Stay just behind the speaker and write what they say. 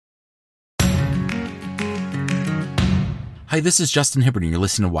Hi, this is Justin Hibbert, and you're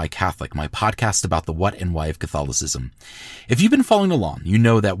listening to Why Catholic, my podcast about the what and why of Catholicism. If you've been following along, you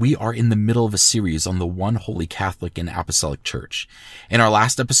know that we are in the middle of a series on the one holy Catholic and Apostolic Church. In our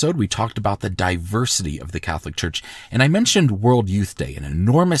last episode, we talked about the diversity of the Catholic Church, and I mentioned World Youth Day, an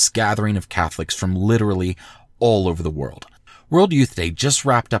enormous gathering of Catholics from literally all over the world. World Youth Day just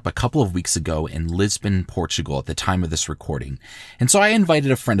wrapped up a couple of weeks ago in Lisbon, Portugal at the time of this recording, and so I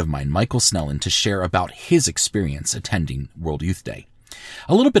invited a friend of mine, Michael Snellen, to share about his experience attending World Youth Day.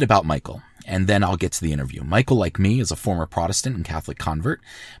 A little bit about Michael, and then I'll get to the interview. Michael, like me, is a former Protestant and Catholic convert.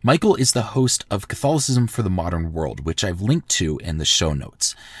 Michael is the host of Catholicism for the Modern World, which I've linked to in the show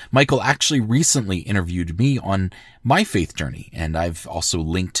notes. Michael actually recently interviewed me on my faith journey, and I've also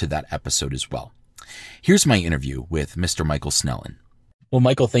linked to that episode as well. Here's my interview with Mr. Michael Snellen. Well,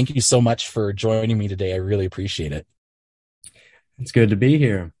 Michael, thank you so much for joining me today. I really appreciate it. It's good to be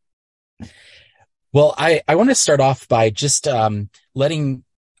here. Well, I want to start off by just letting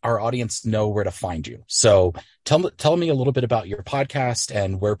our audience know where to find you. So tell me a little bit about your podcast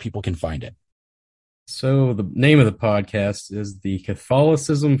and where people can find it. So the name of the podcast is the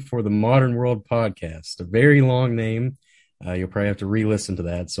Catholicism for the Modern World podcast, a very long name. You'll probably have to re-listen to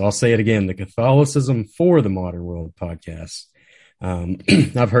that. So I'll say it again, the Catholicism for the Modern World podcast.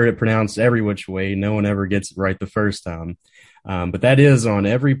 I've heard it pronounced every which way. No one ever gets it right the first time. But that is on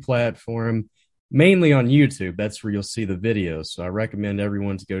every platform, mainly on YouTube. That's where you'll see the videos. So I recommend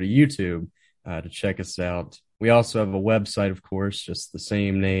everyone to go to YouTube to check us out. We also have a website, of course, just the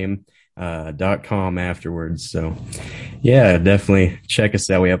same name, .com afterwards. So yeah, definitely check us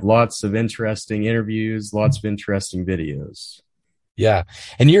out. We have lots of interesting interviews, lots of interesting videos. Yeah.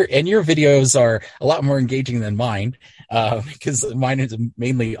 And your videos are a lot more engaging than mine, because mine is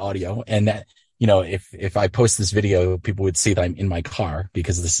mainly audio. And that, if I post this video, people would see that I'm in my car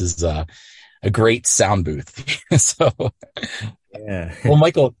because this is a great sound booth. So yeah. Well,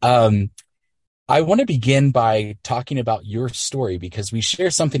 Michael, I want to begin by talking about your story because we share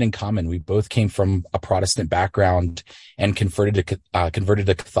something in common. We both came from a Protestant background and converted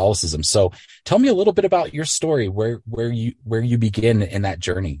to Catholicism. So tell me a little bit about your story, where you begin in that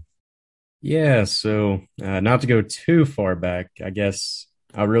journey. Yeah. So not to go too far back, I guess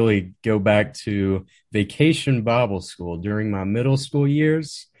I'll really go back to Vacation Bible School during my middle school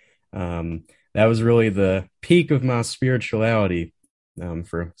years. That was really the peak of my spirituality.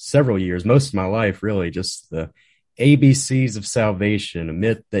 For several years, most of my life, really, just the ABCs of salvation: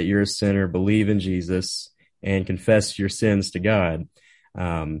 admit that you're a sinner, believe in Jesus, and confess your sins to God.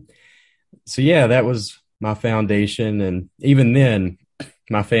 So yeah, that was my foundation. And even then,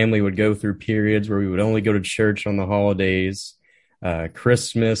 my family would go through periods where we would only go to church on the holidays,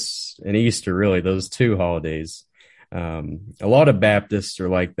 Christmas and Easter, really, those two holidays. A lot of Baptists are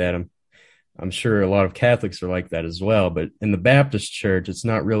like that. I'm sure a lot of Catholics are like that as well, but in the Baptist church, it's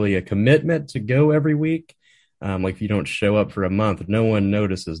not really a commitment to go every week. Like if you don't show up for a month, no one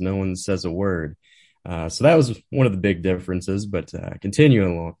notices, no one says a word. So that was one of the big differences, but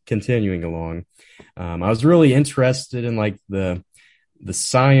continuing along, I was really interested in like the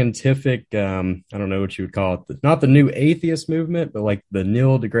scientific, I don't know what you would call it, not the new atheist movement, but like the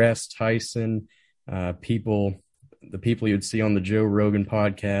Neil deGrasse Tyson the people you'd see on the Joe Rogan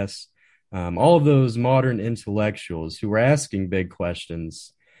podcast. All of those modern intellectuals who were asking big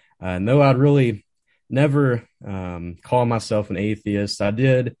questions. And though I'd really never call myself an atheist, I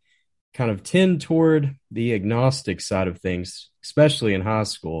did kind of tend toward the agnostic side of things, especially in high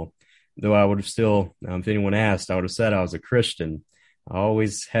school. Though I would have still, if anyone asked, I would have said I was a Christian. I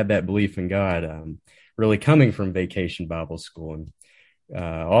always had that belief in God, really coming from Vacation Bible School and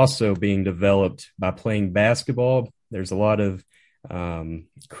also being developed by playing basketball. There's a lot of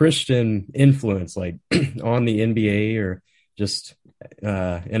Christian influence, like on the NBA or just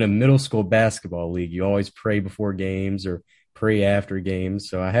in a middle school basketball league. You always pray before games or pray after games.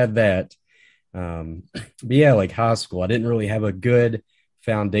 So I had that. But yeah, like high school, I didn't really have a good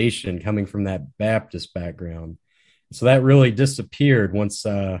foundation coming from that Baptist background. So that really disappeared once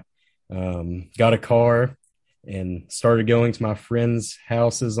I got a car and started going to my friends'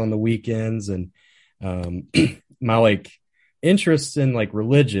 houses on the weekends. And my interest in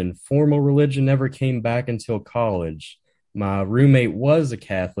religion, formal religion, never came back until college. My roommate was a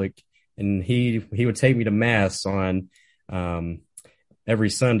Catholic, and he would take me to mass on every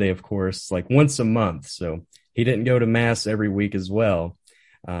Sunday, of course, like once a month. So he didn't go to mass every week as well.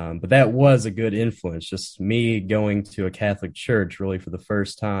 But that was a good influence, just me going to a Catholic church really for the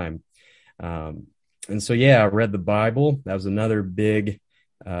first time. And so, yeah, I read the Bible. That was another big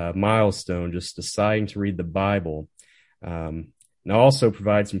milestone, just deciding to read the Bible. And I'll also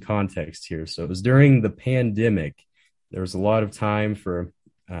provide some context here. So it was during the pandemic. There was a lot of time for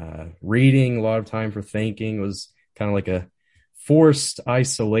reading, a lot of time for thinking. It was kind of like a forced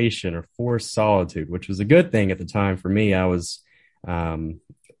isolation or forced solitude, which was a good thing at the time for me. I was um,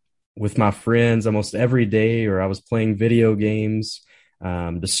 with my friends almost every day, or I was playing video games,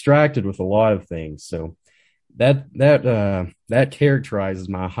 distracted with a lot of things. So that characterizes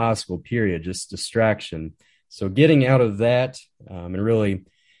my high school period, just distraction. So getting out of that and really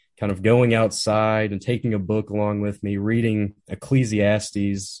kind of going outside and taking a book along with me, reading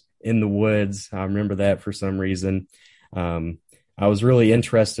Ecclesiastes in the woods. I remember that for some reason. I was really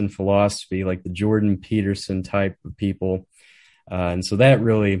interested in philosophy, like the Jordan Peterson type of people. And so that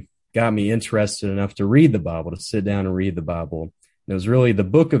really got me interested enough to read the Bible, to sit down and read the Bible. And it was really the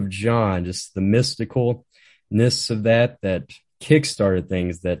book of John, just the mysticalness of that kickstarted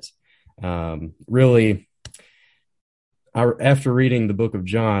things that really, after reading the book of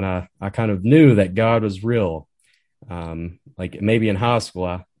John, I kind of knew that God was real. Like maybe in high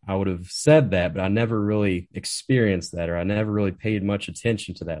school, I would have said that, but I never really experienced that, or I never really paid much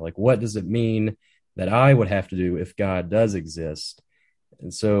attention to that. Like, what does it mean that I would have to do if God does exist?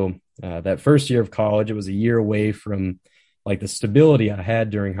 And so that first year of college, it was a year away from like the stability I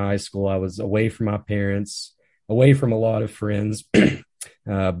had during high school. I was away from my parents, away from a lot of friends,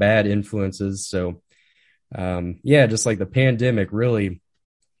 bad influences. So, just like the pandemic really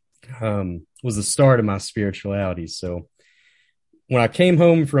was the start of my spirituality. So when I came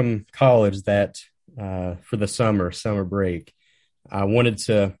home from college for the summer break, I wanted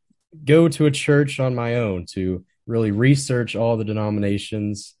to go to a church on my own to really research all the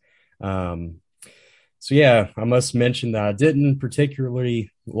denominations. I must mention that I didn't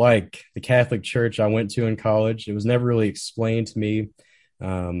particularly like the Catholic church I went to in college. It was never really explained to me.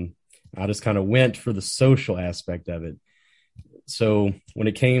 I just kind of went for the social aspect of it. So when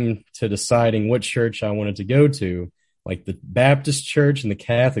it came to deciding what church I wanted to go to, like the Baptist church and the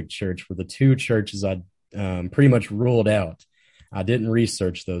Catholic church were the two churches I pretty much ruled out. I didn't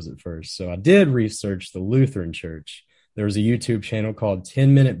research those at first. So I did research the Lutheran church. There was a YouTube channel called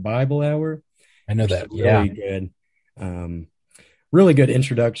 10-Minute Bible Hour. I know that. Really good. Really good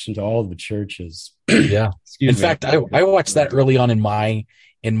introduction to all the churches. Yeah. In fact, I watched that early on in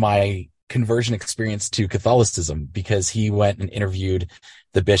my conversion experience to Catholicism, because he went and interviewed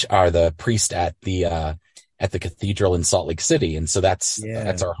the priest at the cathedral in Salt Lake City. And so that's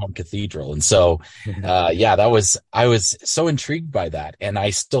our home cathedral. And so, I was so intrigued by that. And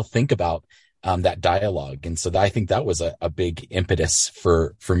I still think about that dialogue. And so I think that was a big impetus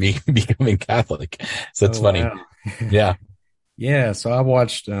for me becoming Catholic. So it's funny. Wow. Yeah. Yeah. So I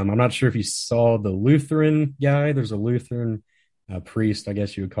watched, I'm not sure if you saw the Lutheran guy. There's a Lutheran priest, I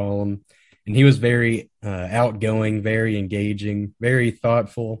guess you would call him. And he was very outgoing, very engaging, very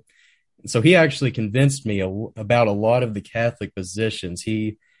thoughtful. So he actually convinced me about a lot of the Catholic positions.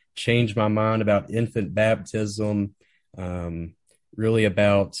 He changed my mind about infant baptism, really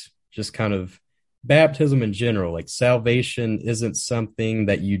about just kind of baptism in general. Like salvation isn't something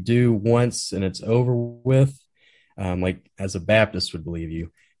that you do once and it's over with. Like as a Baptist would believe,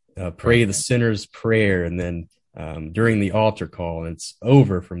 you pray the sinner's prayer and then during the altar call, and it's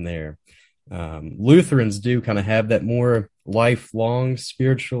over from there. Lutherans do kind of have that more lifelong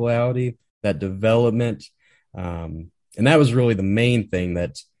spirituality, that development. And that was really the main thing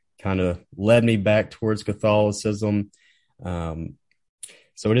that kind of led me back towards Catholicism.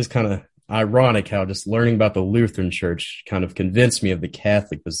 So it is kind of ironic how just learning about the Lutheran church kind of convinced me of the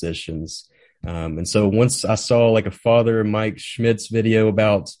Catholic positions. And so once I saw like a Father Mike Schmidt's video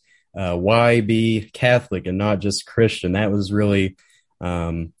about why be Catholic and not just Christian, that was really,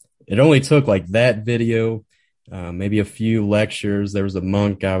 it only took like that video, maybe a few lectures. There was a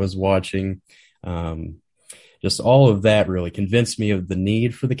monk I was watching. Just all of that really convinced me of the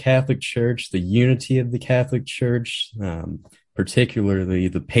need for the Catholic Church, the unity of the Catholic Church, particularly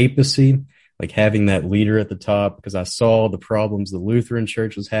the papacy, like having that leader at the top, because I saw the problems the Lutheran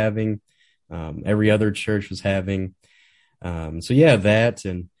Church was having, every other church was having. That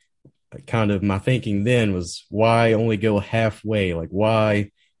and kind of my thinking then was, why only go halfway? Like,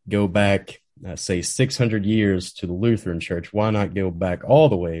 why go back, say 600 years to the Lutheran Church? Why not go back all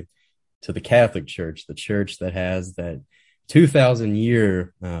the way to the Catholic Church, the church that has that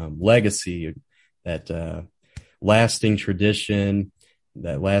 2,000-year legacy, that lasting tradition,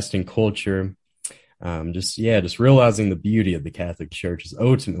 that lasting culture? Just realizing the beauty of the Catholic Church is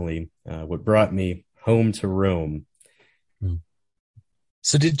ultimately what brought me home to Rome.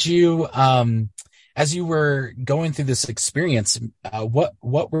 So did you, as you were going through this experience,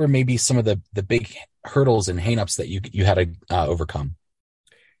 what were maybe some of the big hurdles and hangups that you had to overcome?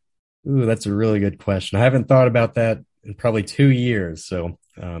 Ooh, that's a really good question. I haven't thought about that in probably 2 years. So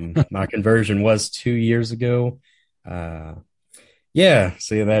my conversion was 2 years ago. Yeah,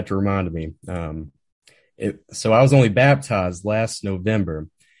 so that reminded me. So I was only baptized last November.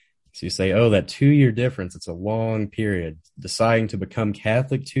 So you say, oh, that 2 year difference, it's a long period. Deciding to become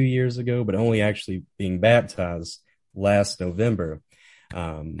Catholic 2 years ago, but only actually being baptized last November.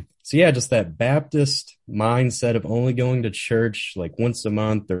 So yeah, just that Baptist mindset of only going to church like once a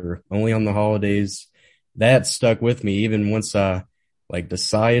month or only on the holidays, that stuck with me even once I like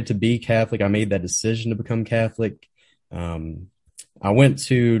decided to be Catholic. I made that decision to become Catholic. I went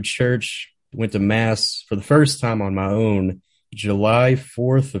to church, went to mass for the first time on my own, July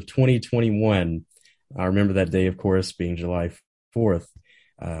 4th of 2021. I remember that day, of course, being July 4th.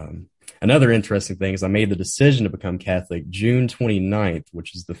 Another interesting thing is I made the decision to become Catholic June 29th,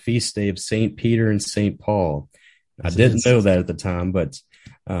 which is the feast day of St. Peter and St. Paul. I didn't know that at the time, but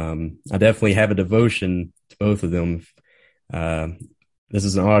I definitely have a devotion to both of them. This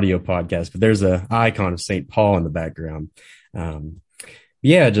is an audio podcast, but there's an icon of St. Paul in the background.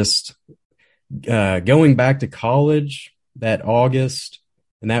 Yeah, just going back to college that August,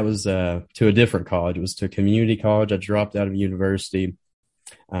 and that was to a different college. It was to a community college. I dropped out of university.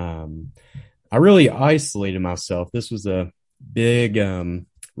 I really isolated myself. This was a big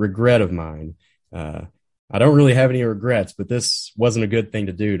regret of mine. I don't really have any regrets, but this wasn't a good thing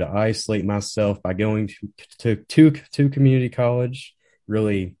to do, to isolate myself by going to community college,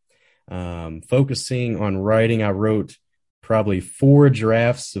 really focusing on writing. I wrote probably 4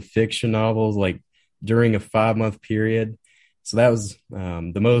 drafts of fiction novels like during a 5-month period. So that was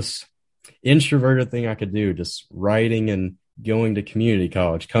the most introverted thing I could do, just writing and going to community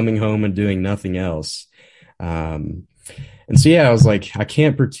college, coming home and doing nothing else. And so, yeah, I was like, I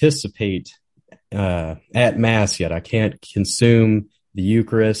can't participate at Mass yet. I can't consume the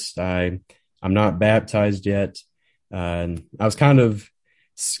Eucharist. I'm not baptized yet. And I was kind of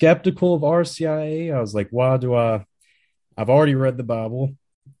skeptical of RCIA. I was like, I've already read the Bible.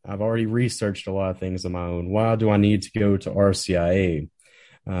 I've already researched a lot of things on my own. Why do I need to go to RCIA?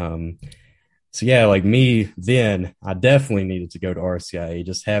 So yeah, like me then, I definitely needed to go to RCIA,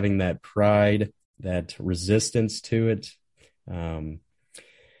 just having that pride, that resistance to it.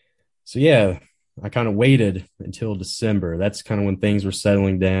 So yeah, I kind of waited until December. That's kind of when things were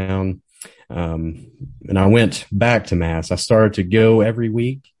settling down. And I went back to Mass. I started to go every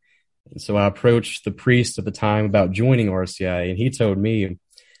week. And so I approached the priest at the time about joining RCIA, and he told me,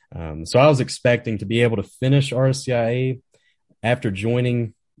 so I was expecting to be able to finish RCIA after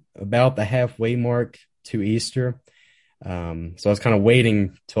joining about the halfway mark to Easter. So I was kind of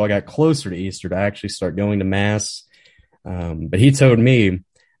waiting till I got closer to Easter to actually start going to Mass. But he told me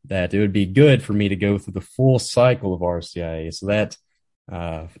that it would be good for me to go through the full cycle of RCIA. So that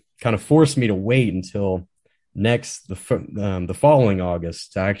kind of forced me to wait until the following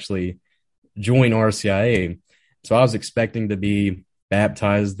August to actually join RCIA. So I was expecting to be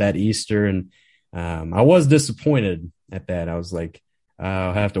baptized that Easter, and I was disappointed at that. I was like,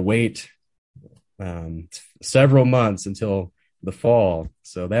 I'll have to wait several months until the fall.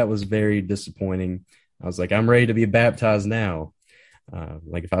 So that was very disappointing. I was like, I'm ready to be baptized now.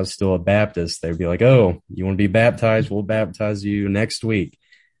 Like if I was still a Baptist, they'd be like, oh, you want to be baptized? We'll baptize you next week.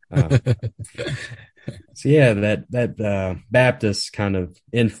 So yeah, that Baptist kind of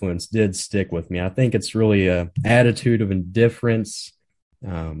influence did stick with me. I think it's really a attitude of indifference.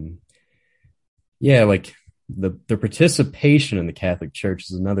 Yeah, like the participation in the Catholic Church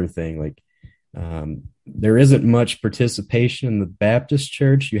is another thing. Like there isn't much participation in the Baptist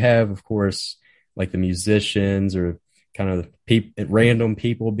Church. You have, of course, like the musicians or kind of random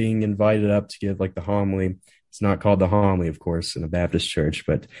people being invited up to give like the homily. It's not called the homily, of course, in a Baptist church,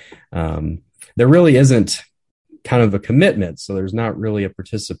 but there really isn't kind of a commitment. So there's not really a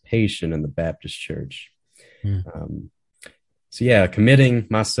participation in the Baptist church. So yeah, committing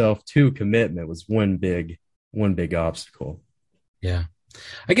myself to commitment was one big obstacle. Yeah.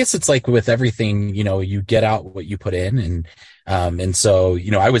 I guess it's like with everything, you get out what you put in. And so,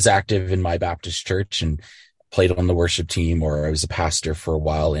 I was active in my Baptist church and played on the worship team, or I was a pastor for a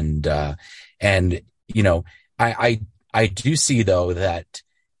while. I do see though that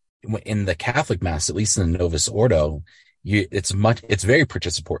in the Catholic Mass, at least in the Novus Ordo, it's very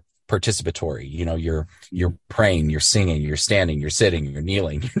participatory. You're praying, you're singing, you're standing, you're sitting, you're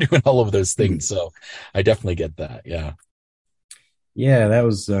kneeling, you're doing all of those things. So I definitely get that. Yeah. Yeah, that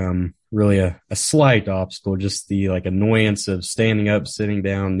was really a slight obstacle, just the like annoyance of standing up, sitting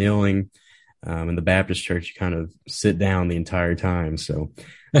down, kneeling. In the Baptist church, you kind of sit down the entire time. So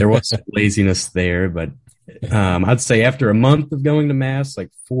there was some laziness there, but I'd say after a month of going to Mass,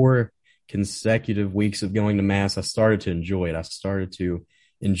 like 4 consecutive weeks of going to Mass, I started to enjoy it. I started to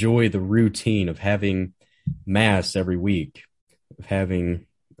enjoy the routine of having Mass every week, of having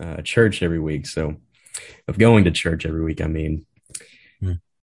church every week. So, of going to church every week, I mean.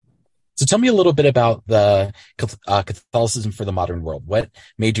 So tell me a little bit about the Catholicism for the modern world. What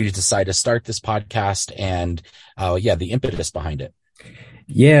made you decide to start this podcast and, the impetus behind it?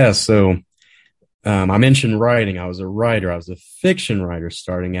 Yeah, so I mentioned writing. I was a writer. I was a fiction writer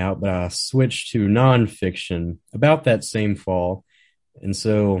starting out, but I switched to nonfiction about that same fall. And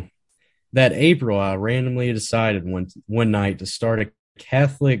so that April, I randomly decided one night to start a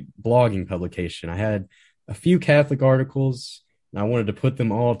Catholic blogging publication. I had a few Catholic articles, and I wanted to put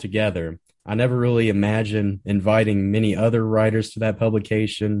them all together. I never really imagined inviting many other writers to that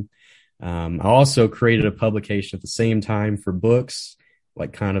publication. I also created a publication at the same time for books,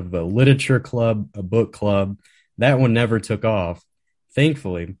 like kind of a literature club, a book club. That one never took off,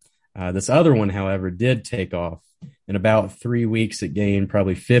 thankfully. This other one, however, did take off. In about 3 weeks, it gained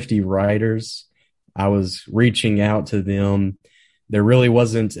probably 50 writers. I was reaching out to them. There really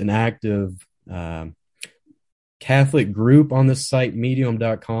wasn't an active Catholic group on this site,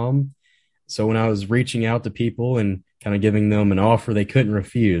 medium.com. So when I was reaching out to people and kind of giving them an offer they couldn't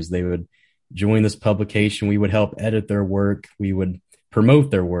refuse, they would join this publication. We would help edit their work. We would promote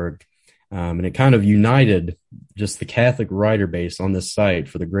their work. And it kind of united just the Catholic writer base on this site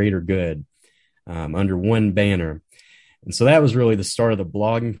for the greater good under one banner. And so that was really the start of the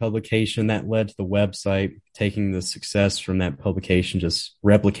blogging publication that led to the website, taking the success from that publication, just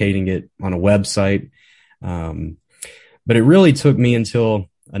replicating it on a website. But it really took me until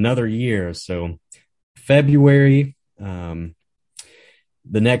another year. So February, the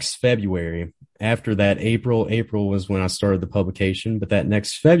next February, after that April was when I started the publication. But that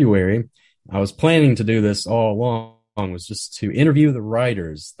next February, I was planning to do this all along, was just to interview the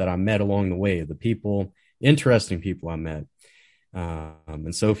writers that I met along the way, the people, interesting people I met.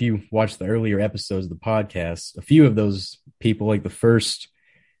 And so if you watch the earlier episodes of the podcast, a few of those people, like the first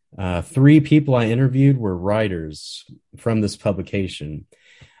 3 people I interviewed were writers from this publication.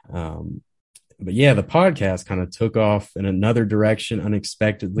 But yeah, the podcast kind of took off in another direction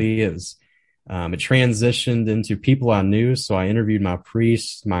unexpectedly. It transitioned into people I knew. So I interviewed my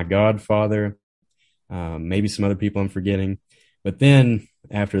priest, my godfather, maybe some other people I'm forgetting. But then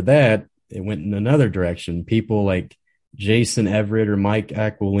after that, it went in another direction. People like Jason Everett or Mike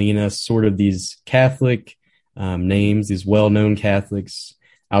Aquilina, sort of these Catholic names, these well-known Catholics.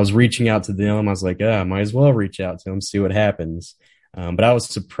 I was reaching out to them. I was like, I might as well reach out to them, see what happens. But I was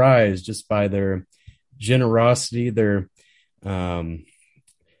surprised just by their generosity, their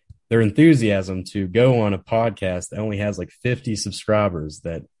enthusiasm to go on a podcast that only has like 50 subscribers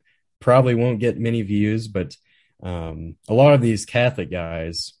that probably won't get many views. But a lot of these Catholic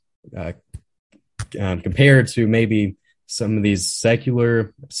guys, compared to maybe some of these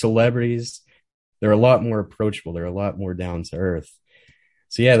secular celebrities, they're a lot more approachable. They're a lot more down to earth.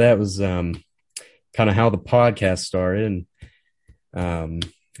 So yeah, that was kind of how the podcast started. And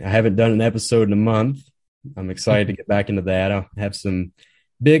I haven't done an episode in a month. I'm excited to get back into that. I have some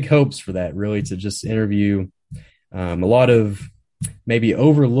big hopes for that, really, to just interview a lot of maybe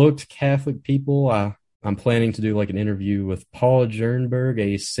overlooked Catholic people. I'm planning to do like an interview with Paul Jernberg,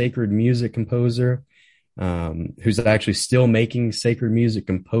 a sacred music composer who's actually still making sacred music,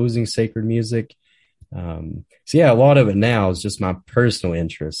 composing sacred music. So yeah, a lot of it now is just my personal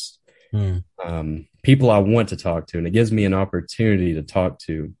interest. People I want to talk to, and it gives me an opportunity to talk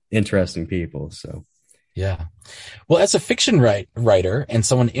to interesting people. So yeah. Well, as a fiction writer and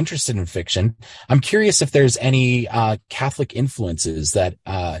someone interested in fiction, I'm curious if there's any Catholic influences that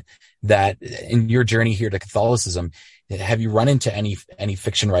in your journey here to Catholicism, have you run into any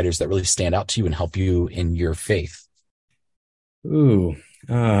fiction writers that really stand out to you and help you in your faith? Ooh,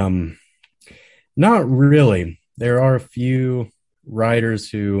 not really. There are a few writers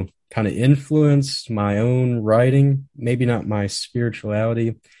who kind of influenced my own writing, maybe not my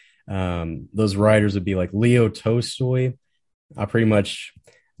spirituality. Those writers would be like Leo Tolstoy. I pretty much,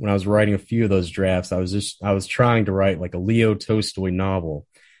 when I was writing a few of those drafts, I was trying to write like a Leo Tolstoy novel.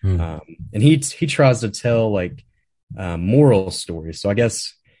 And he tries to tell like moral stories. So I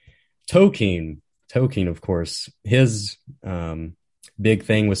guess Tolkien, of course, his big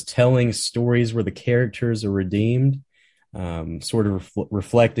thing was telling stories where the characters are redeemed, sort of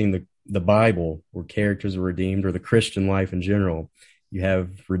reflecting the Bible, where characters are redeemed, or the Christian life in general. You have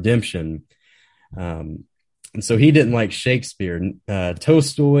redemption. And so he didn't like Shakespeare,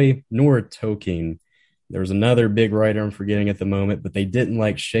 Tolstoy, nor Tolkien. There was another big writer I'm forgetting at the moment, but they didn't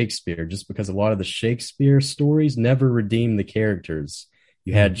like Shakespeare just because a lot of the Shakespeare stories never redeemed the characters.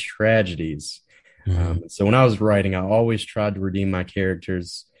 you had tragedies. Mhm. So when I was writing, I always tried to redeem my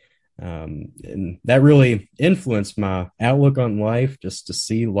characters. And that really influenced my outlook on life, just to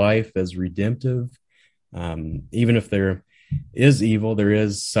see life as redemptive. Even if there is evil, there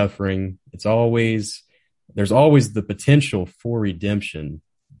is suffering. There's always the potential for redemption.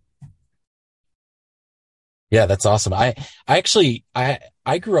 Yeah, that's awesome. I actually,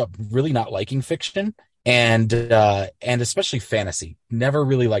 I grew up really not liking fiction and especially fantasy. Never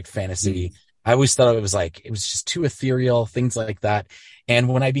really liked fantasy. Mm. I always thought it was just too ethereal, things like that. And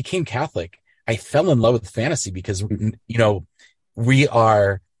when I became Catholic, I fell in love with fantasy because, we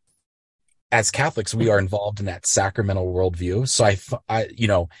are, as Catholics, we are involved in that sacramental worldview. So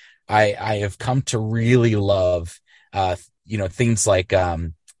I have come to really love, things like,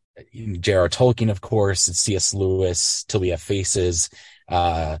 J.R.R. Tolkien, of course, and C.S. Lewis, Till We Have Faces.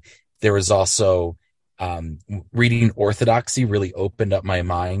 Uh, there was also reading Orthodoxy really opened up my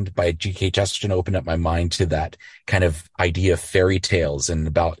mind. By G.K. Chesterton opened up my mind to that kind of idea of fairy tales and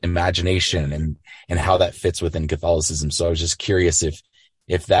about imagination and how that fits within Catholicism. So I was just curious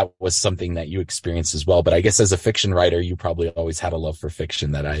if that was something that you experienced as well. But I guess as a fiction writer, you probably always had a love for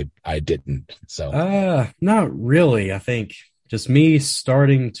fiction that I didn't. So Not really. I think just me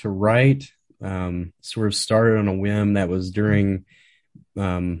starting to write, sort of started on a whim. That was during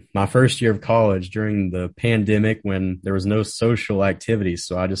my first year of college, during the pandemic, when there was no social activities.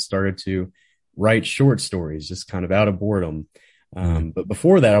 So I just started to write short stories, just kind of out of boredom. mm, But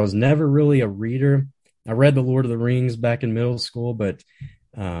before that, I was never really a reader. I read The Lord of the Rings back in middle school, but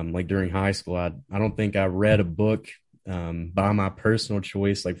like during high school, I don't think I read a book by my personal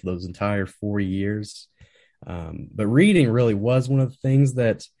choice, like for those entire 4 years. But reading really was one of the things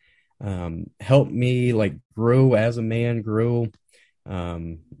that helped me like grow as a man, grow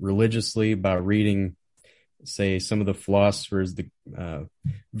religiously, by reading, say, some of the philosophers, the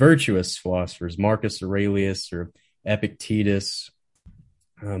virtuous philosophers, Marcus Aurelius or Epictetus.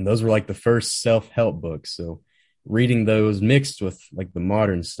 Those were like the first self-help books. So reading those mixed with like the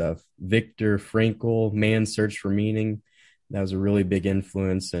modern stuff, Viktor Frankl, Man's Search for Meaning, that was a really big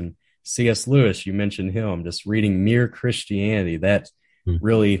influence. And C.S. Lewis, you mentioned him, just reading Mere Christianity, that mm.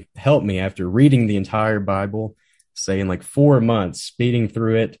 really helped me after reading the entire Bible, say in like 4 months, speeding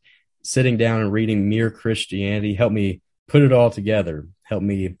through it, sitting down and reading Mere Christianity, helped me put it all together, helped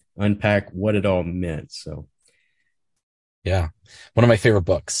me unpack what it all meant. So Yeah. One of my favorite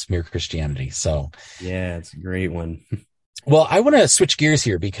books, Mere Christianity. So, yeah, it's a great one. well, I want to switch gears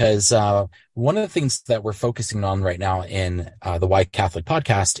here because one of the things that we're focusing on right now in the Why Catholic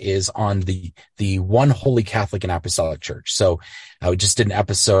podcast is on the one holy Catholic and Apostolic Church. So we just did an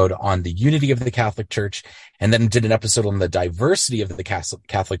episode on the unity of the Catholic Church, and then did an episode on the diversity of the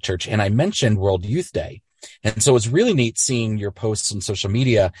Catholic Church. And I mentioned World Youth Day. And so it's really neat seeing your posts on social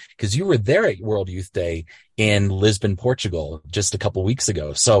media because you were there at World Youth Day in Lisbon, Portugal, just a couple weeks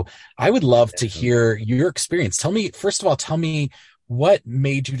ago. So I would love to hear your experience. First of all, tell me what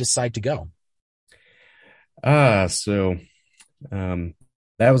made you decide to go? So um,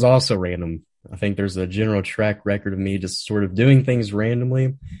 that was also random. I think there's a general track record of me just sort of doing things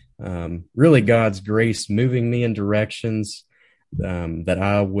randomly. Really, God's grace moving me in directions that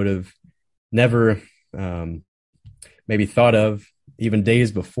I would have never maybe thought of even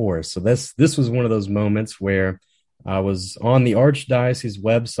days before. So this was one of those moments where I was on the Archdiocese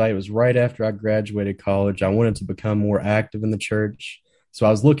website. It was right after I graduated college. I wanted to become more active in the church. So I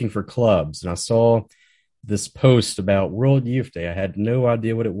was looking for clubs, and I saw this post about World Youth Day. I had no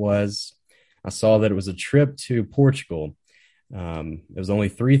idea what it was. I saw that it was a trip to Portugal. It was only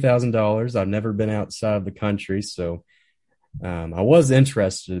 $3,000. I've never been outside of the country, so I was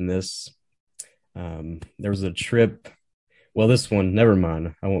interested in this. There was a trip. Well, this one, never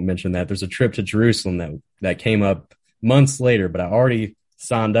mind. I won't mention that. There's a trip to Jerusalem that came up months later, but I already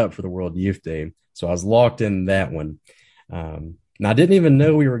signed up for the World Youth Day, so I was locked in that one. And I didn't even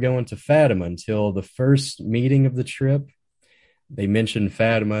know we were going to Fatima until the first meeting of the trip. They mentioned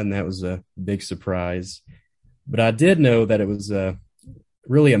Fatima, and that was a big surprise. But I did know that it was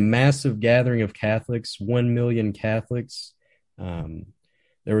really a massive gathering of Catholics, 1 million Catholics.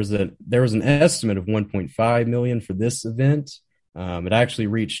 There was an estimate of 1.5 million for this event. It actually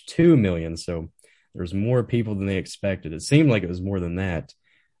reached 2 million, so there was more people than they expected. It seemed like it was more than that,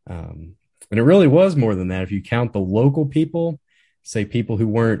 and it really was more than that if you count the local people, say people who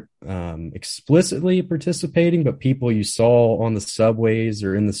weren't explicitly participating, but people you saw on the subways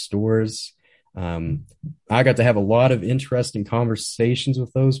or in the stores. I got to have a lot of interesting conversations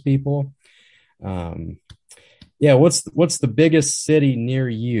with those people. Yeah, what's the biggest city near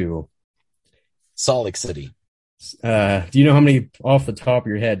you? Salt Lake City. Do you know how many off the top of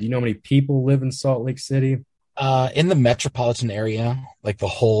your head? Do you know how many people live in Salt Lake City? In the metropolitan area, like the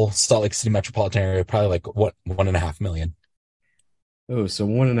whole Salt Lake City metropolitan area, probably like what 1.5 million. Oh, so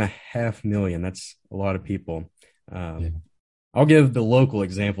 1.5 million. That's a lot of people. Yeah. I'll give the local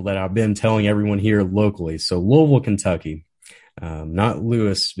example that I've been telling everyone here locally. So Louisville, Kentucky, not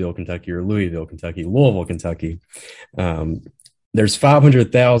Louisville, Kentucky or Louisville, Kentucky, Louisville, Kentucky. Um, there's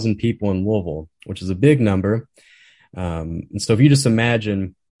 500,000 people in Louisville, which is a big number. And so if you just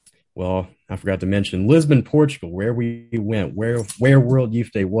imagine, well, I forgot to mention Lisbon, Portugal, where we went, where World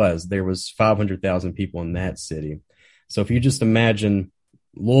Youth Day was, there was 500,000 people in that city. So if you just imagine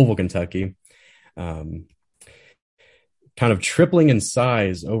Louisville, Kentucky, um, kind of tripling in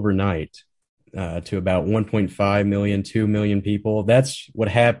size overnight to about 1.5 million, 2 million people. That's what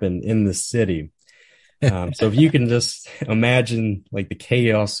happened in the city. So if you can just imagine like the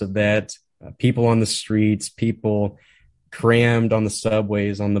chaos of that, people on the streets, people crammed on the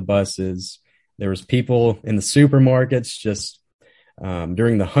subways, on the buses. There was people in the supermarkets just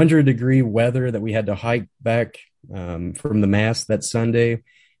during the 100-degree weather that we had to hike back from the Mass that Sunday.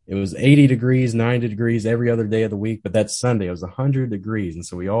 It was 80 degrees, 90 degrees every other day of the week, but that Sunday it was 100 degrees. And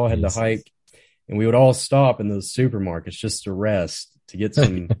so we all had to hike, and we would all stop in those supermarkets just to rest, to get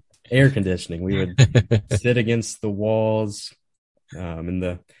some air conditioning. We would sit against the walls in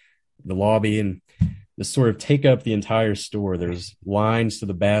the lobby and just sort of take up the entire store. There's lines to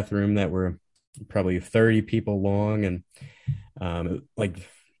the bathroom that were probably 30 people long, and like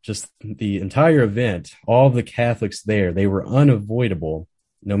just the entire event, all of the Catholics there, they were unavoidable,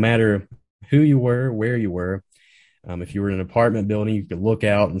 no matter who you were, where you were. If you were in an apartment building, you could look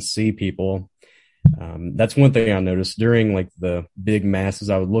out and see people. That's one thing I noticed during like the big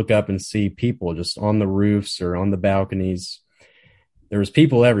masses. I would look up and see people just on the roofs or on the balconies. There was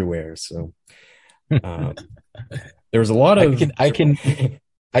people everywhere. So there was a lot of. I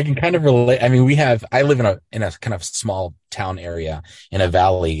can kind of relate. I mean, I live in a kind of small town area in a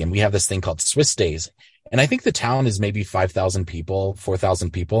valley, and we have this thing called Swiss Days. And I think the town is maybe 5,000 people,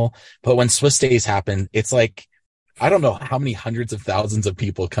 4,000 people. But when Swiss Days happen, it's like, I don't know how many hundreds of thousands of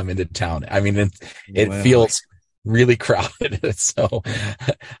people come into town. I mean, it Wow. feels really crowded. So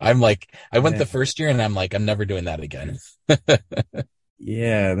I'm like, I went the first year and I'm like, I'm never doing that again.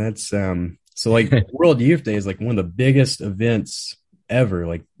 Yeah, that's so like World Youth Day is like one of the biggest events ever.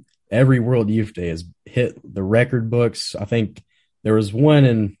 Like every World Youth Day has hit the record books. I think there was one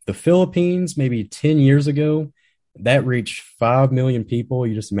in the Philippines maybe 10 years ago that reached 5 million people.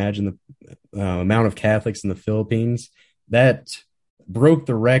 You just imagine the amount of Catholics in the Philippines. That broke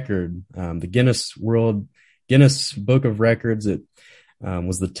the record, the Guinness Book of Records. It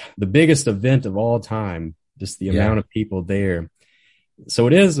was the biggest event of all time, just the amount of people there. So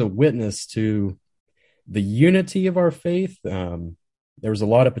it is a witness to the unity of our faith. There was a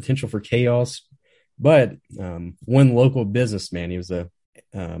lot of potential for chaos, but one local businessman, he was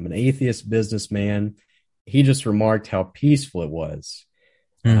an atheist businessman. He just remarked how peaceful it was.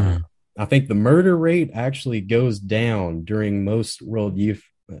 I think the murder rate actually goes down during most World Youth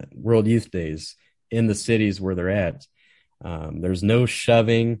Days in the cities where they're at. There's no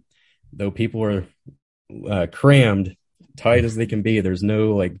shoving, though people are crammed tight as they can be. There's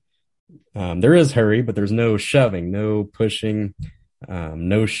no there is hurry, but there's no shoving, no pushing,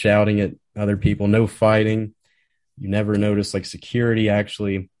 no shouting at other people, no fighting. You never notice like security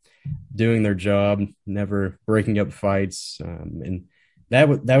actually doing their job, never breaking up fights. And that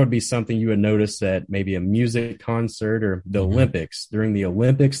would be something you would notice at maybe a music concert or the Olympics. During the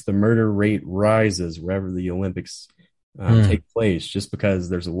Olympics, the murder rate rises wherever the Olympics take place, just because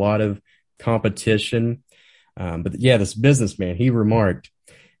there's a lot of competition. But yeah, this businessman, he remarked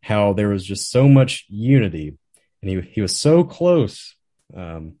how there was just so much unity, and he was so close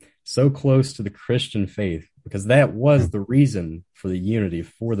to the Christian faith, because that was the reason for the unity,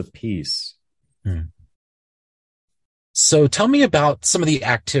 for the peace. So tell me about some of the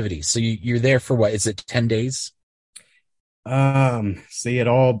activities. So you're there for what? Is it 10 days? See, it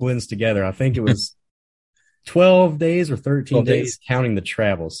all blends together. I think it was 12 days or 13 days counting the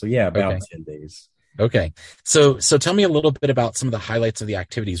travel. So yeah, about 10 days. Okay. So tell me a little bit about some of the highlights of the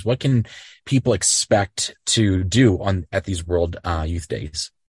activities. What can people expect to do at these World Youth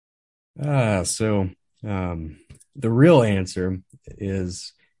Days? The real answer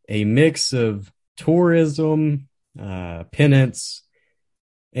is a mix of tourism, penance,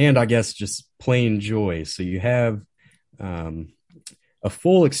 and I guess just plain joy. So you have a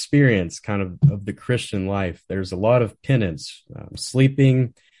full experience kind of the Christian life. There's a lot of penance,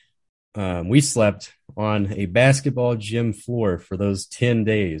 sleeping. We slept on a basketball gym floor for those 10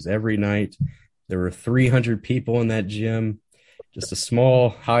 days every night. There were 300 people in that gym, just a small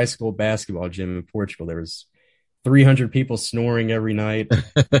high school basketball gym in Portugal. There was 300 people snoring every night.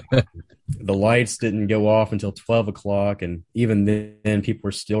 The lights didn't go off until 12 o'clock. And even then, people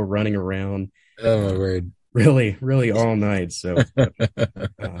were still running around Oh my word. really, really all night. So,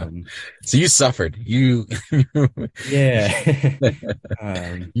 um, So you suffered. You yeah.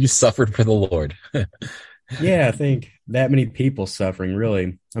 you suffered for the Lord. Yeah, I think that many people suffering,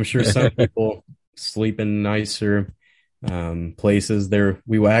 really. I'm sure some people sleep in nicer places.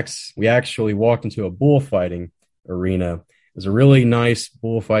 We actually walked into a bullfighting arena. It was a really nice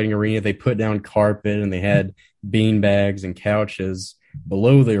bullfighting arena. They put down carpet and they had bean bags and couches.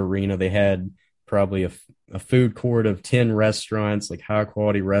 Below the arena, they had probably a food court of 10 restaurants, like high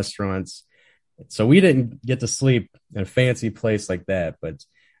quality restaurants. So we didn't get to sleep in a fancy place like that, but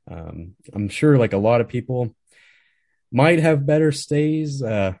I'm sure like a lot of people might have better stays,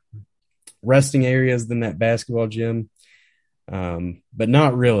 resting areas than that basketball gym, but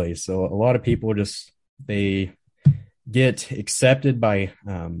not really. So a lot of people they get accepted by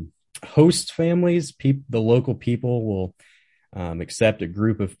host families. The local people will accept a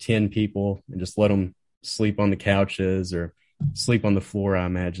group of 10 people and just let them sleep on the couches or sleep on the floor. I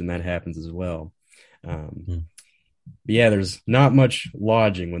imagine that happens as well. But yeah, there's not much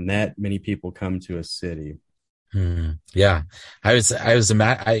lodging when that many people come to a city. Yeah,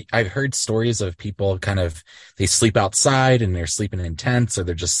 I've heard stories of people they sleep outside and they're sleeping in tents or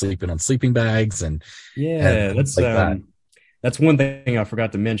they're just sleeping on sleeping bags and Yeah, things like that. that's one thing I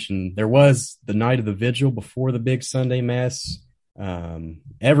forgot to mention. There was the night of the vigil before the big Sunday mass.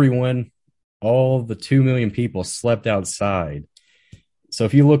 Everyone, all the 2 million people slept outside. So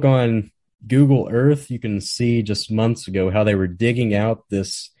if you look on Google Earth, you can see just months ago how they were digging out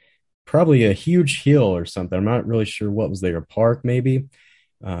this probably a huge hill or something. I'm not really sure what was there, a park maybe.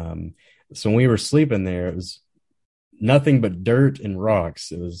 So when we were sleeping there, it was nothing but dirt and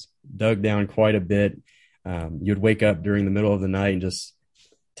rocks. It was dug down quite a bit. You'd wake up during the middle of the night and just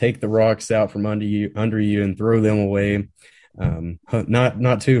take the rocks out from under you and throw them away.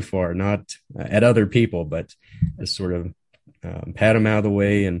 Not too far, not at other people, but just sort of pat them out of the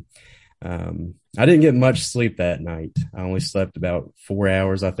way. And I didn't get much sleep that night. I only slept about 4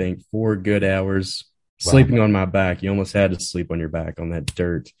 hours, I think, 4 good hours sleeping on my back. You almost had to sleep on your back on that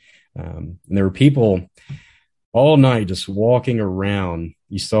dirt. And there were people all night just walking around.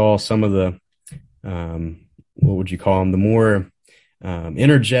 You saw some of the, what would you call them? The more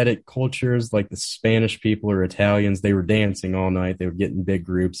energetic cultures, like the Spanish people or Italians. They were dancing all night. They would get in big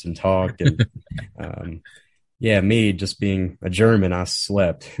groups and talk. And yeah, me just being a German, I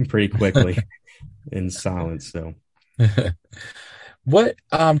slept pretty quickly in silence. So, what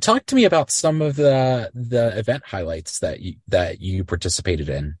talk to me about some of the event highlights that you participated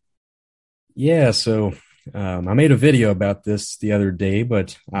in. Yeah, so I made a video about this the other day,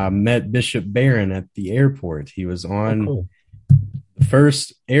 but I met Bishop Barron at the airport. He was on cool. the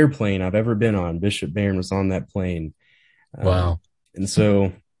first airplane I've ever been on. Bishop Barron was on that plane. Wow. And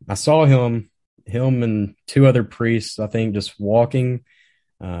so I saw him and 2 other priests, I think, just walking.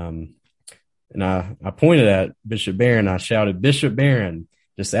 And I pointed at Bishop Barron. I shouted, "Bishop Barron,"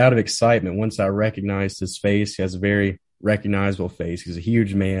 just out of excitement. Once I recognized his face, he has a very recognizable face. He's a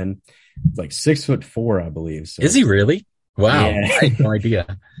huge man, like 6'4", I believe. So, is he really? Wow. Yeah. I had no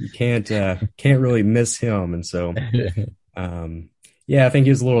idea. You can't really miss him. And so, yeah, I think he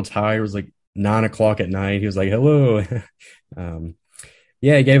was a little tired. It was like 9 o'clock at night. He was like, "Hello."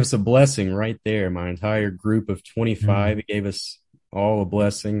 Yeah, he gave us a blessing right there. My entire group of 25, he gave us all a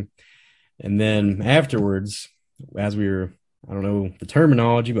blessing. And then afterwards, as we were, I don't know the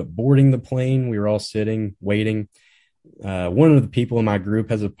terminology, but boarding the plane, we were all sitting, waiting. One of the people in my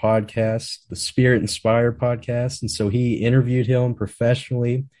group has a podcast, the Spirit Inspire podcast. And so he interviewed him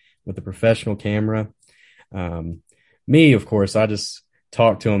professionally with a professional camera. Me, of course, I just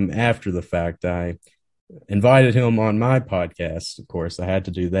talked to him after the fact. I invited him on my podcast. Of course, I had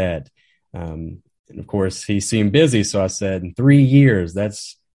to do that. And of course, he seemed busy. So I said, in 3 years,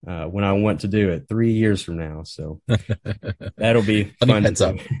 that's when I want to do it, 3 years from now. So that'll be fun. Heads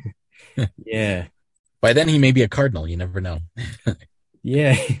up. Yeah. By then he may be a cardinal. You never know.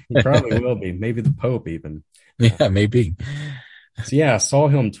 Yeah, he probably will be. Maybe the Pope even. Yeah, maybe. So yeah, I saw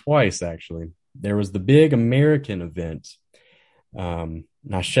him twice, actually. There was the big American event. And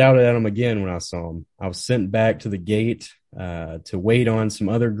I shouted at him again when I saw him. I was sent back to the gate to wait on some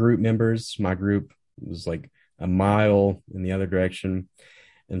other group members. My group was like a mile in the other direction.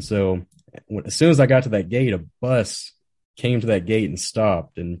 And so as soon as I got to that gate, a bus came to that gate and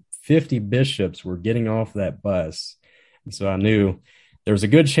stopped. And 50 bishops were getting off that bus. And so I knew there was a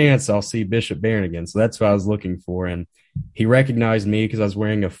good chance I'll see Bishop Barron again. So that's what I was looking for. And he recognized me because I was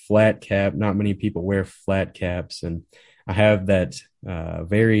wearing a flat cap. Not many people wear flat caps. And I have that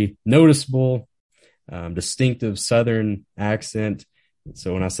very noticeable, distinctive Southern accent.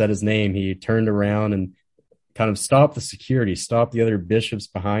 So when I said his name, he turned around and kind of stopped the security, stopped the other bishops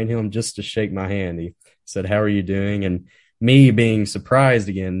behind him just to shake my hand. He said, "How are you doing?" And me being surprised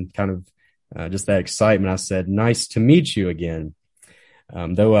again, kind of just that excitement, I said, "Nice to meet you again."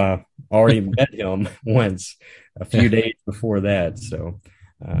 Though I already met him once a few days before that. So,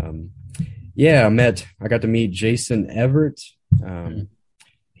 yeah, I got to meet Jason Everett.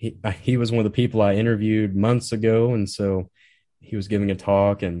 He was one of the people I interviewed months ago. And so he was giving a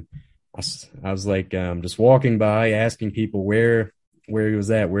talk, and I was like, just walking by, asking people where he was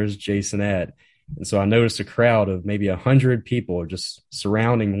at, where's Jason at? And so I noticed a crowd of maybe 100 people just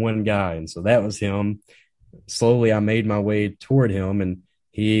surrounding one guy. And so that was him. Slowly, I made my way toward him, and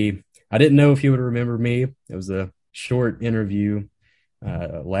I didn't know if he would remember me. It was a short interview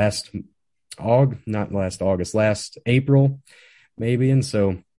last April, maybe. And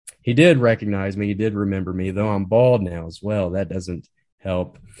so he did recognize me. He did remember me, though I'm bald now as well. That doesn't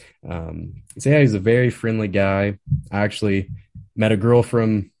help. So yeah, he's a very friendly guy. I actually met a girl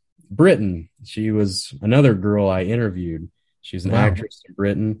from Britain. She was another girl I interviewed. She's an actress in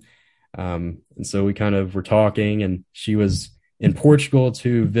Britain. And so we kind of were talking, and she was in Portugal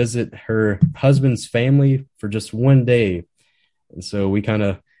to visit her husband's family for just one day. And so we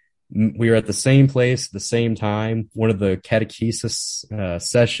were at the same place at the same time, one of the catechesis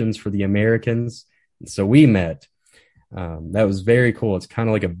sessions for the Americans. And so we met. That was very cool. It's kind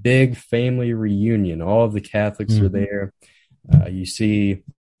of like a big family reunion. All of the Catholics are there. You see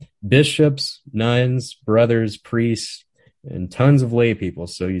bishops, nuns, brothers, priests, and tons of lay people.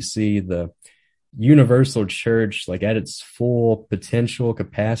 So you see the universal church like at its full potential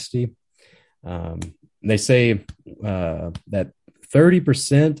capacity. They say that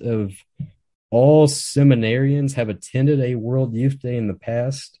 30% of all seminarians have attended a World Youth Day in the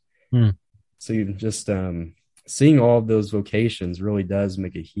past. So you just seeing all of those vocations really does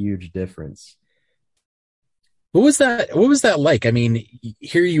make a huge difference. What was that like? I mean,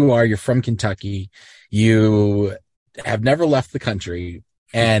 here you are, you're from Kentucky, you have never left the country,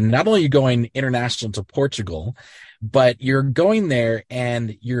 and not only are you going international to Portugal, but you're going there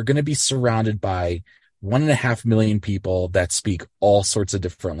and you're going to be surrounded by 1.5 million people that speak all sorts of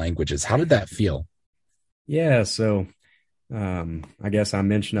different languages. How did that feel? Yeah, so I guess I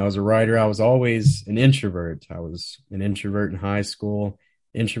mentioned I was a writer. I was always an introvert. I was an introvert in high school,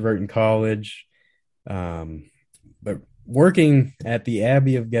 introvert in college. But working at the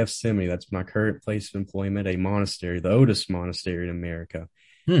Abbey of Gethsemane, that's my current place of employment, a monastery, the oldest monastery in America.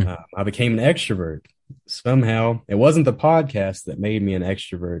 I became an extrovert. Somehow, it wasn't the podcast that made me an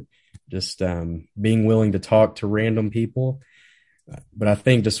extrovert, just being willing to talk to random people. But I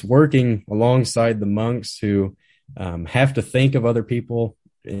think just working alongside the monks who have to think of other people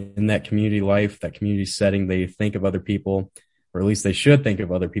in that community life, that community setting, they think of other people, or at least they should think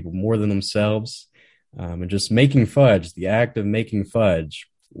of other people more than themselves. And just making fudge, the act of making fudge.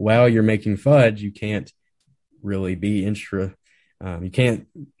 While you're making fudge, you can't really be you can't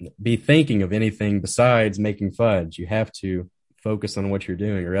be thinking of anything besides making fudge. You have to focus on what you're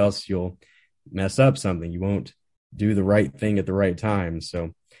doing, or else you'll mess up something. You won't do the right thing at the right time.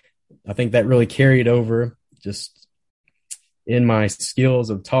 So I think that really carried over just in my skills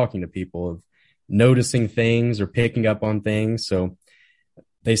of talking to people, of noticing things or picking up on things. So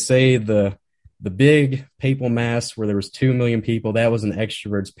they say the big papal mass where there was 2 million people, that was an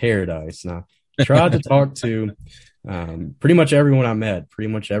extrovert's paradise. And I tried to talk to pretty much everyone I met,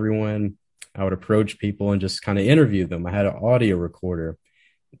 pretty much everyone. I would approach people and just kind of interview them. I had an audio recorder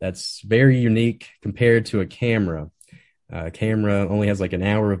that's very unique compared to a camera. Camera only has like an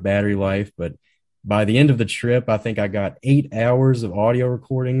hour of battery life, but by the end of the trip, I think I got 8 hours of audio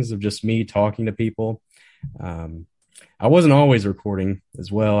recordings of just me talking to people. I wasn't always recording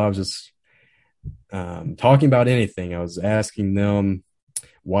as well. I was just talking about anything. I was asking them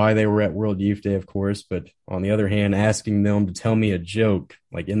why they were at World Youth Day, of course, but on the other hand, asking them to tell me a joke,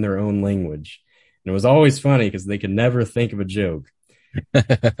 like in their own language. And it was always funny because they could never think of a joke.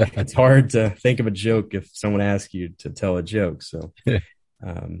 It's hard to think of a joke if someone asks you to tell a joke. So,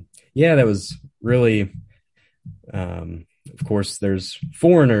 yeah, that was really, of course, there's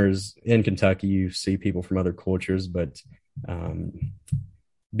foreigners in Kentucky. You see people from other cultures, but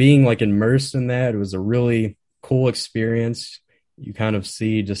being like immersed in that, it was a really cool experience. You kind of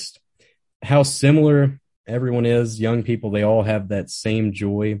see just how similar everyone is. Young people, they all have that same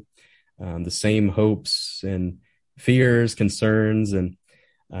joy, the same hopes and fears, concerns, and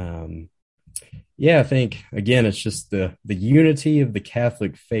um, yeah, I think again it's just the unity of the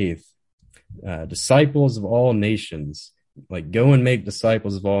Catholic faith. Disciples of all nations, like go and make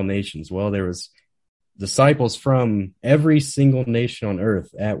disciples of all nations. Well, there was disciples from every single nation on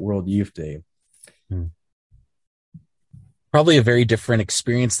earth at World Youth Day. Probably a very different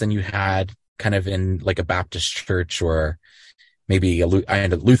experience than you had kind of in like a Baptist church, or maybe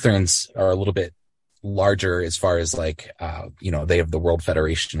Lutherans are a little bit larger as far as like, they have the World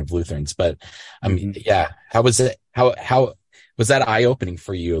Federation of Lutherans, but I mean, yeah, how was it? How was that eye opening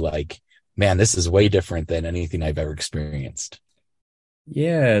for you? Like, man, this is way different than anything I've ever experienced.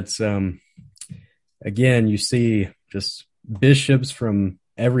 Yeah, it's again, you see just bishops from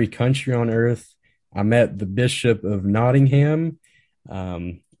every country on earth. I met the Bishop of Nottingham,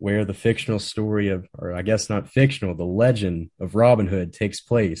 where the fictional story of, or I guess not fictional, the legend of Robin Hood takes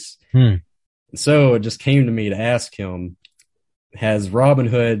place. So it just came to me to ask him, has Robin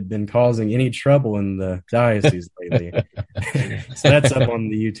Hood been causing any trouble in the diocese lately? So that's up on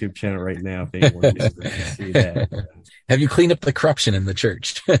the YouTube channel right now if anyone wants to see that. Have you cleaned up the corruption in the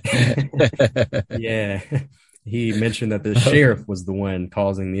church? Yeah. He mentioned that the sheriff was the one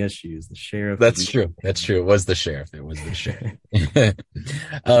causing the issues. The sheriff. That's true. That's true. It was the sheriff.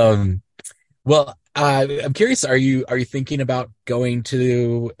 Well, I'm curious. Are you thinking about going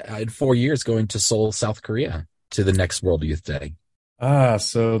to in 4 years, going to Seoul, South Korea, to the next World Youth Day?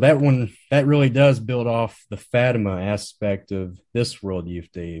 So that really does build off the Fatima aspect of this World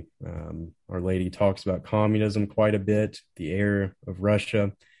Youth Day. Our Lady talks about communism quite a bit, the era of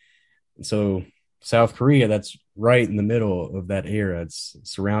Russia. So South Korea, that's right in the middle of that era. It's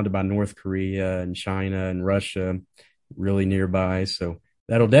surrounded by North Korea and China and Russia, really nearby. So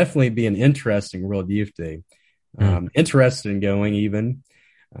that'll definitely be an interesting World Youth Day. Interested in going even.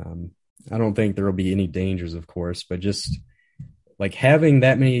 I don't think there will be any dangers, of course, but just like having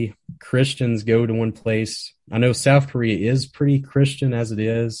that many Christians go to one place. I know South Korea is pretty Christian as it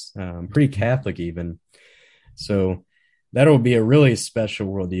is, pretty Catholic even. So that'll be a really special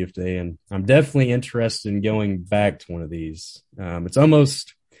World Youth Day, and I'm definitely interested in going back to one of these. It's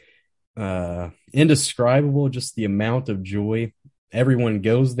almost indescribable, just the amount of joy. Everyone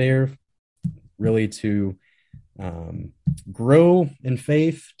goes there really to grow in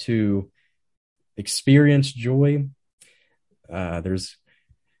faith, to experience joy.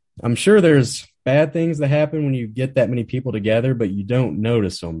 I'm sure there's bad things that happen when you get that many people together, but you don't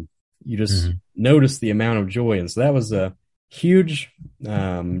notice them. You just notice the amount of joy. And so that was a huge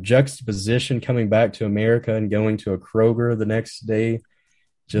juxtaposition coming back to America and going to a Kroger the next day,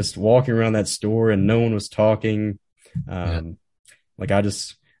 just walking around that store and no one was talking. Like I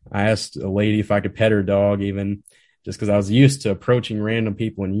asked a lady if I could pet her dog, even just because I was used to approaching random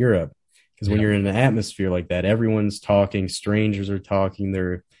people in Europe. Because when you're in an atmosphere like that, everyone's talking, strangers are talking,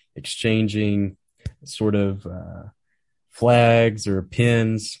 they're exchanging sort of flags or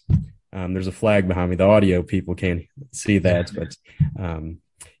pins. There's a flag behind me. The audio people can't see that, but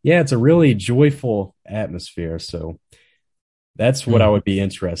it's a really joyful atmosphere. So that's what I would be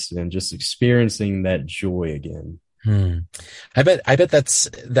interested in, just experiencing that joy again. I bet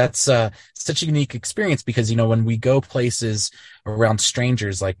that's such a unique experience, because when we go places around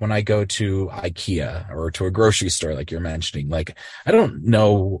strangers, like when I go to IKEA or to a grocery store, like you're mentioning, like I don't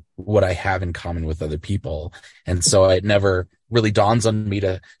know what I have in common with other people, and so it never really dawns on me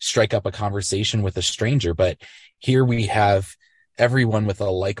to strike up a conversation with a stranger. But here we have everyone with a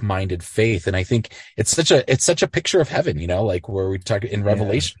like-minded faith, and I think it's such a picture of heaven, like where we talk in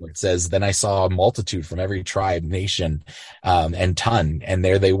Revelation, where it says, "Then I saw a multitude from every tribe, nation, and tongue, and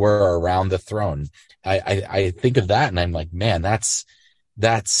there they were around the throne." I think of that, and I'm like, man, that's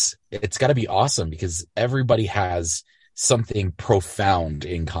it's got to be awesome, because everybody has something profound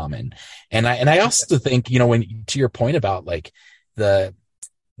in common. And I also think, when to your point about like the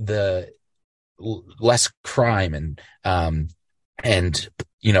less crime and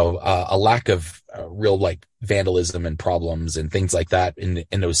a lack of real like vandalism and problems and things like that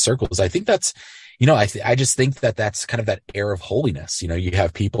in those circles, I think that's, I just think that that's kind of that air of holiness. You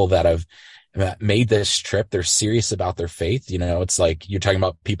have people that have made this trip. They're serious about their faith. It's like you're talking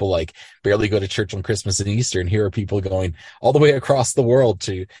about people like barely go to church on Christmas and Easter, and here are people going all the way across the world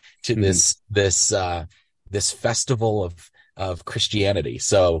to this festival of Christianity.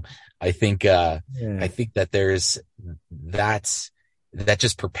 So I think that there's that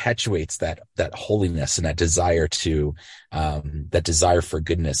just perpetuates that holiness and that desire for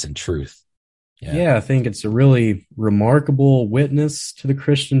goodness and truth. Yeah, I think it's a really remarkable witness to the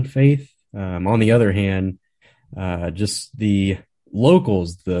Christian faith. On the other hand, just the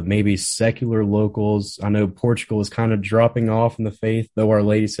locals, the maybe secular locals. I know Portugal is kind of dropping off in the faith, though Our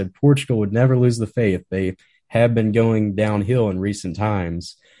Lady said Portugal would never lose the faith. They have been going downhill in recent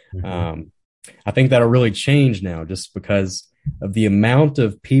times. Mm-hmm. I think that'll really change now just because of the amount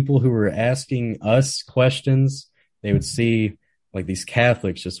of people who are asking us questions. They would see like these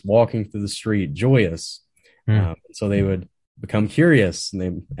Catholics just walking through the street joyous. So they would become curious and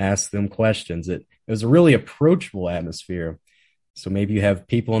they ask them questions. It was a really approachable atmosphere. So maybe you have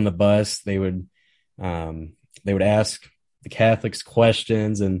people on the bus, they would ask the Catholics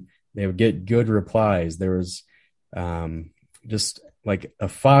questions and they would get good replies. There was just like a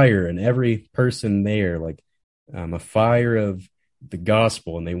fire in every person there, like a fire of the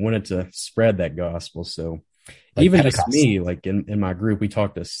gospel, and they wanted to spread that gospel. So like even Pentecost. Just me, like in my group, we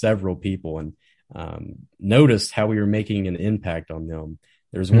talked to several people and noticed how we were making an impact on them.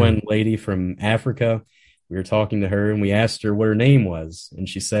 There's one lady from Africa. We were talking to her and we asked her what her name was. And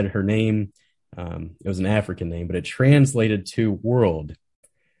she said her name, it was an African name, but it translated to world.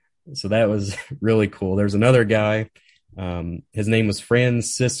 So that was really cool. There's another guy. His name was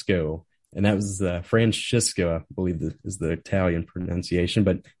Francisco, and that was Francisco, I believe is the Italian pronunciation.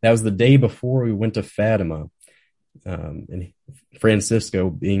 But that was the day before we went to Fatima. And Francisco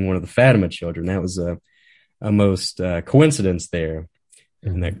being one of the Fatima children, that was a most coincidence there.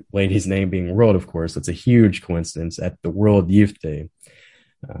 And that lady's name being World, of course, that's a huge coincidence at the World Youth Day.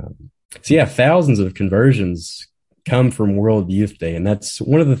 So yeah, thousands of conversions come from World Youth Day. And that's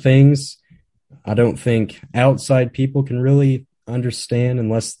one of the things I don't think outside people can really understand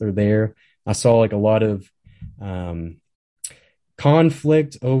unless they're there. I saw like a lot of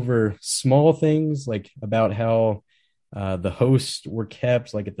conflict over small things, like about how the hosts were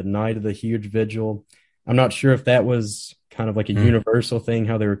kept like at the night of the huge vigil. I'm not sure if that was kind of like a universal thing,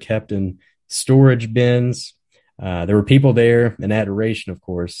 how they were kept in storage bins. There were people there in adoration, of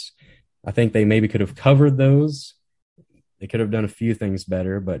course. I think they maybe could have covered those. They could have done a few things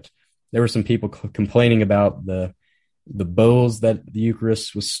better, but there were some people complaining about the bowls that the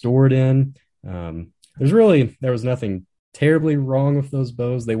Eucharist was stored in. There was nothing terribly wrong with those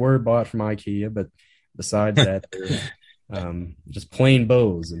bowls. They were bought from IKEA, but besides that, they're just plain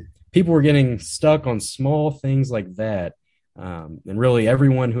bowls. And people were getting stuck on small things like that. And really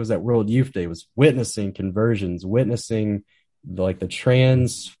everyone who was at World Youth Day was witnessing conversions, witnessing the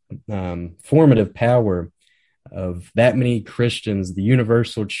transformative power of that many Christians, the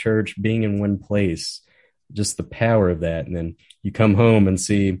universal church being in one place, just the power of that. And then you come home and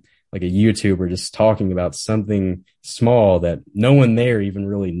see like a YouTuber just talking about something small that no one there even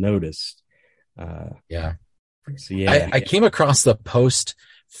really noticed. Yeah. So yeah, I came across the post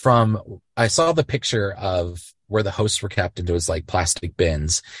I saw the picture of where the hosts were kept into those like plastic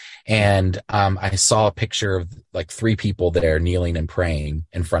bins. And I saw a picture of like 3 people there kneeling and praying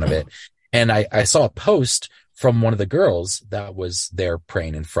in front of it. And I saw a post from one of the girls that was there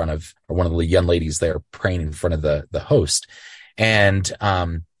praying in front of, or one of the young ladies there praying in front of the host. And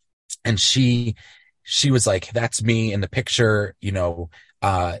she was like, that's me in the picture,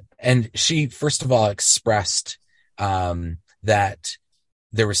 and she first of all expressed, that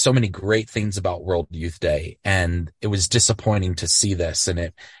there were so many great things about World Youth Day, and it was disappointing to see this, and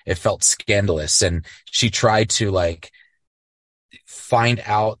it felt scandalous. And she tried to like find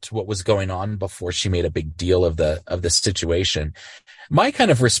out what was going on before she made a big deal of the situation. My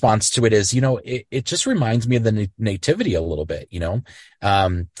kind of response to it is, it just reminds me of the nativity a little bit,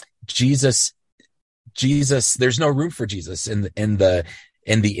 Jesus, there's no room for Jesus in the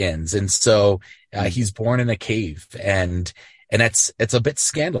inns. And so, he's born in a cave, and it's a bit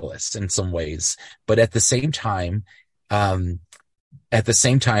scandalous in some ways, but at the same time,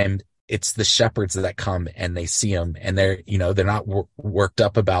 it's the shepherds that come and they see him, and they're not worked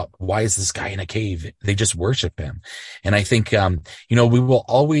up about why is this guy in a cave. They just worship him. And I think, we will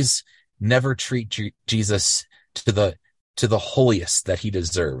always never treat Jesus to the holiest that he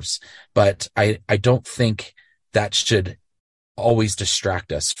deserves. But I don't think that should always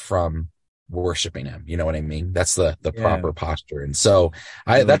distract us from worshiping him. You know what I mean? That's the proper posture. And so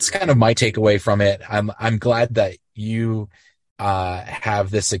that's kind of my takeaway from it. I'm glad that you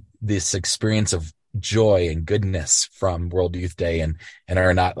have this experience of joy and goodness from World Youth Day, and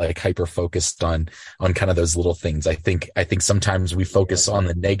are not like hyper focused on kind of those little things. I think sometimes we focus on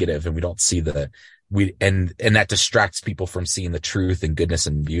the negative and we don't see and that distracts people from seeing the truth and goodness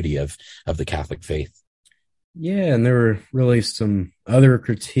and beauty of the Catholic faith. Yeah, and there were really some other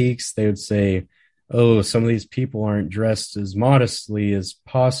critiques. They would say, oh, some of these people aren't dressed as modestly as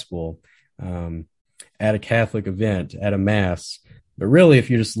possible at a Catholic event, at a mass. But really, if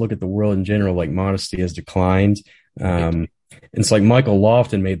you just look at the world in general, like modesty has declined. it's like Michael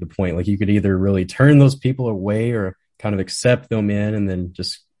Lofton made the point, like you could either really turn those people away or kind of accept them in and then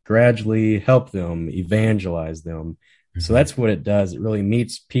just gradually help them, evangelize them. So Hmm. that's what it does. It really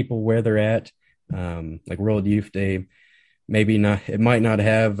meets people where they're at. Like World Youth Day, maybe not, it might not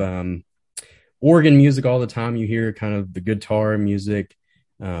have organ music all the time. You hear kind of the guitar music,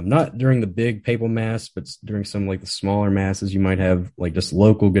 not during the big papal mass, but during some like the smaller masses, you might have like just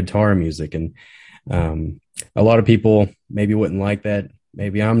local guitar music. And a lot of people maybe wouldn't like that.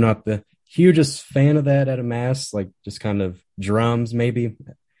 Maybe I'm not the hugest fan of that at a mass, like just kind of drums, maybe.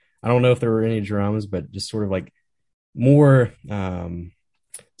 I don't know if there were any drums, but just sort of like more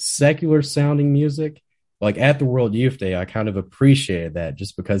secular sounding music. Like at the World Youth Day, I kind of appreciated that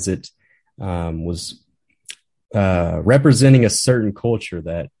just because it was representing a certain culture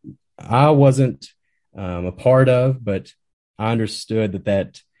that I wasn't a part of, but I understood that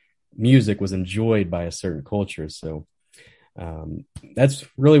that music was enjoyed by a certain culture. So that's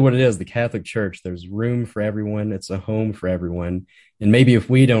really what it is. The Catholic Church, there's room for everyone. It's a home for everyone. And maybe if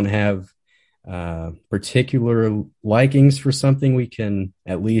we don't have particular likings for something, we can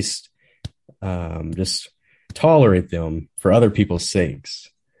at least just tolerate them for other people's sakes.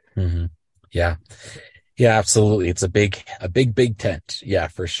 Hmm. Yeah. Yeah, absolutely. It's a big tent. Yeah,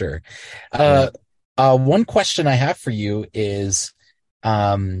 for sure. Yeah. Uh, one question I have for you is,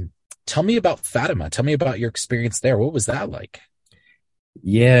 um, tell me about Fatima. Tell me about your experience there. What was that like?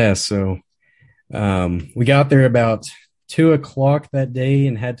 Yeah. So we got there about 2 o'clock that day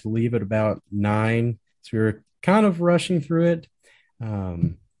and had to leave at about 9. So we were kind of rushing through it.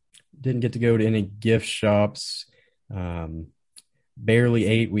 Um, didn't get to go to any gift shops. Um, barely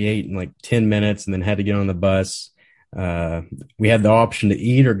ate. We ate in like 10 minutes and then had to get on the bus. Uh, we had the option to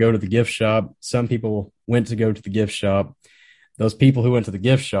eat or go to the gift shop. Some people went to go to the gift shop. Those people who went to the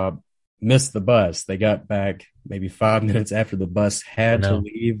gift shop missed the bus. They got back maybe 5 minutes after the bus Oh had to no.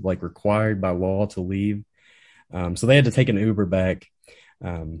 leave, like required by law to leave. So they had to take an Uber back.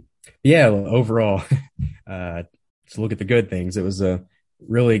 Yeah, overall, to look at the good things, it was a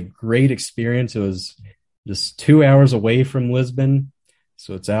really great experience. It was just 2 hours away from Lisbon.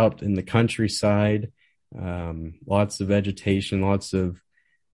 So it's out in the countryside, lots of vegetation, lots of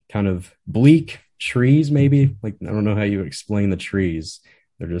kind of bleak trees, maybe. Like, I don't know how you would explain the trees.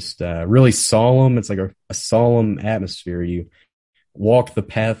 They're just really solemn. It's like a solemn atmosphere. You walk the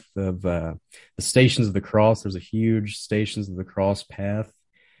path of the Stations of the Cross. There's a huge Stations of the Cross path.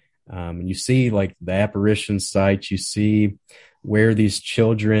 And you see like the apparition sites. You see where these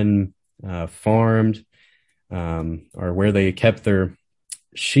children farmed, or where they kept their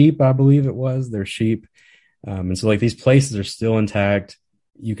sheep, I believe it was, their sheep. And so like these places are still intact.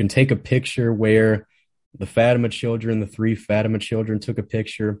 You can take a picture where the Fatima children, the 3 Fatima children took a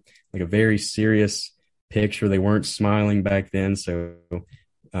picture, like a very serious picture. They weren't smiling back then. So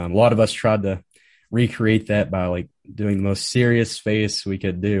a lot of us tried to recreate that by like doing the most serious face we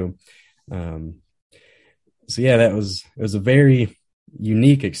could do. Um, so yeah, it was a very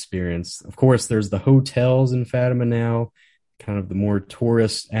unique experience. Of course, there's the hotels in Fatima now, kind of the more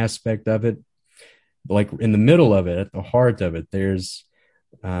tourist aspect of it. But like in the middle of it, at the heart of it, there's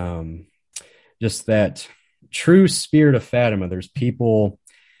um, just that true spirit of Fatima. There's people,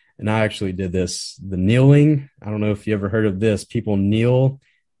 and I actually did this, the kneeling. I don't know if you ever heard of this. People kneel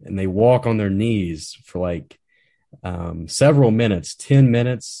and they walk on their knees for like several minutes, 10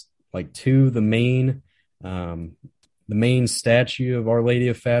 minutes, like to the main statue of Our Lady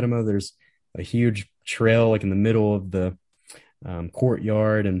of Fatima. There's a huge trail like in the middle of the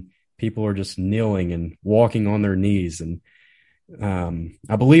courtyard, and people are just kneeling and walking on their knees. And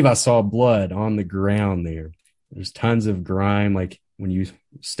I believe I saw blood on the ground there. There's tons of grime. Like when you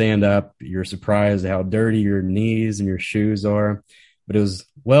stand up, you're surprised how dirty your knees and your shoes are, but it was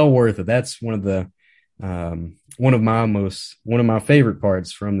well worth it. That's one of my favorite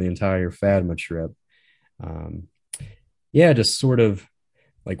parts from the entire Fatima trip. Um, yeah, just sort of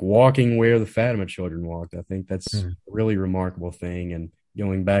like walking where the Fatima children walked. I think that's Hmm. a really remarkable thing. And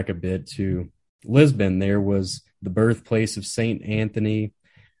going back a bit to Lisbon, there was the birthplace of Saint Anthony.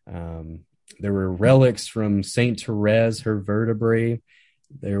 Um, there were relics from Saint Therese, her vertebrae.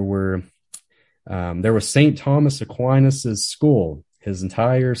 There were there was Saint Thomas Aquinas's school, his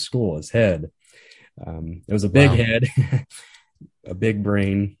entire school, his head. It was a big Wow. head, a big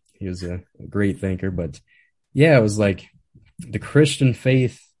brain. He was a great thinker, but yeah, it was like the Christian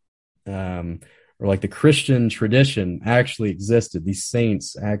faith, or like the Christian tradition actually existed. These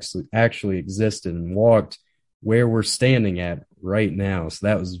saints actually existed and walked where we're standing at right now. So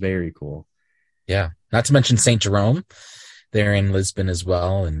that was very cool. Yeah. Not to mention Saint Jerome there in Lisbon as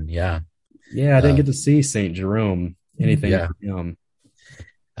well. And yeah. Yeah, I didn't Uh, get to see Saint Jerome. anything Yeah. for him.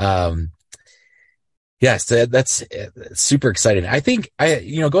 Um, Yes, that's super exciting. I think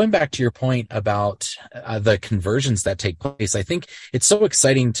going back to your point about the conversions that take place, I think it's so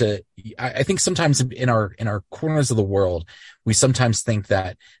exciting I think sometimes in our corners of the world, we sometimes think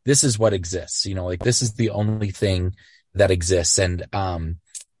that this is what exists, like this is the only thing that exists. And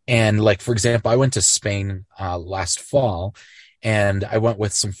like, for example, I went to Spain, last fall, and I went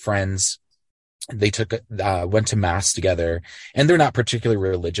with some friends. They went to mass together, and they're not particularly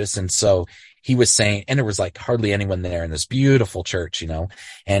religious. And so he was saying, and there was like hardly anyone there in this beautiful church,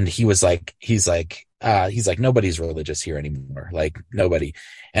 and he's like, nobody's religious here anymore. Like nobody.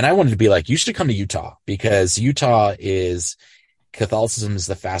 And I wanted to be like, you should come to Utah, because Catholicism is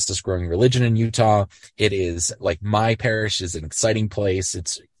the fastest growing religion in Utah. It is like, my parish is an exciting place.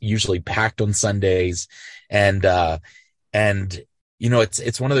 It's usually packed on Sundays. And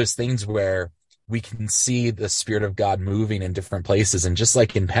it's one of those things where we can see the Spirit of God moving in different places. And just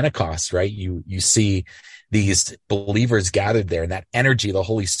like in Pentecost, right? You see these believers gathered there, and that energy, the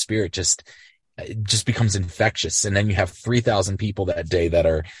Holy Spirit just becomes infectious. And then you have 3,000 people that day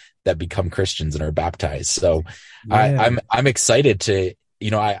that become Christians and are baptized. So Yeah. I'm excited to,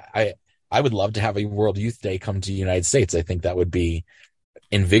 I would love to have a World Youth Day come to the United States. I think that would be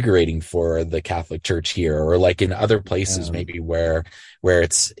invigorating for the Catholic Church here, or like in other places, maybe where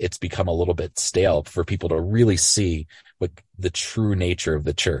it's become a little bit stale, for people to really see what the true nature of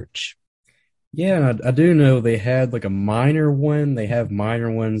the church. Yeah, I do know they had like a minor one. They have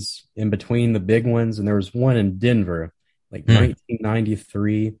minor ones in between the big ones, and there was one in Denver, like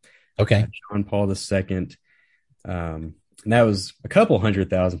 1993. Okay. John Paul II. And that was a couple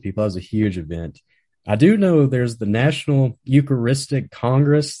 100,000 people. That was a huge event. I do know there's the National Eucharistic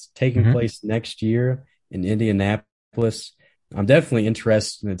Congress taking place next year in Indianapolis. I'm definitely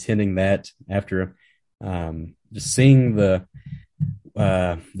interested in attending that after just seeing the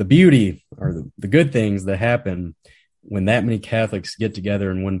beauty, or the good things that happen when that many Catholics get together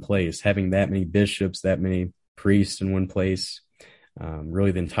in one place, having that many bishops, that many priests in one place,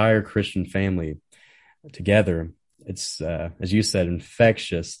 really the entire Christian family together. It's, as you said,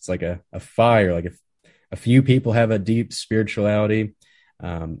 infectious. It's like a fire. Like if a few people have a deep spirituality,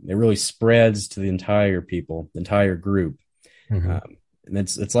 it really spreads to the entire people, the entire group. And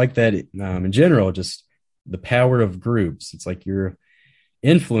it's like that in general, just the power of groups. It's like you're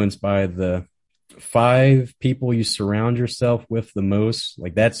influenced by the 5 people you surround yourself with the most.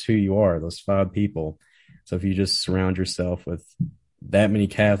 Like that's who you are, those 5 people. So if you just surround yourself with that many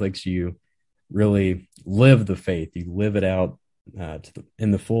Catholics, you really live the faith. You live it out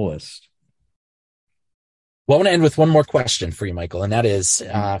in the fullest. Well, I want to end with one more question for you, Michael, and that is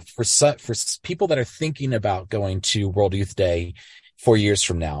for people that are thinking about going to World Youth Day 4 years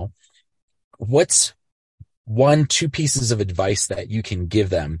from now, what's 1-2 pieces of advice that you can give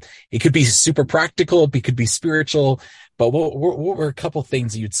them? It could be super practical, it could be spiritual, but what were a couple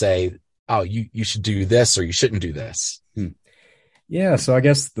things you'd say, oh, you should do this, or you shouldn't do this? Yeah, so I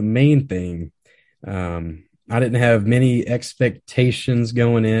guess the main thing, I didn't have many expectations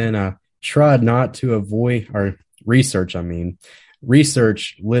going in. I tried not to avoid or research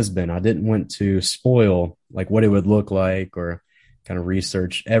Lisbon. I didn't want to spoil like what it would look like, or kind of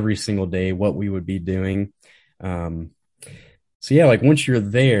research every single day what we would be doing. So yeah, like once you're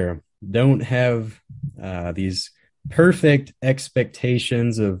there, don't have these perfect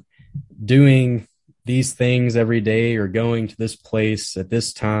expectations of doing these things every day, or going to this place at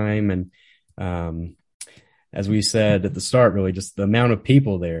this time. And as we said at the start, really just the amount of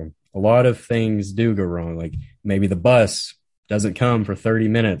people there, a lot of things do go wrong. Like maybe the bus doesn't come for 30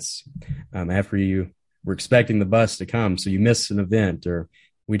 minutes after you were expecting the bus to come, so you miss an event. Or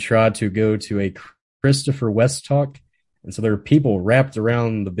we tried to go to a Christopher West talk, and so there were people wrapped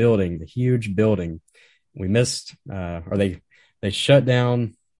around the building, the huge building. We missed, or they shut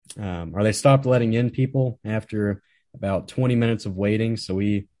down, or they stopped letting in people after about 20 minutes of waiting. So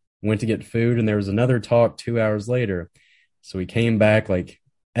we went to get food, and there was another talk 2 hours later. So we came back like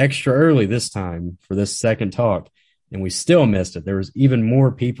extra early this time for this second talk, and we still missed it. There was even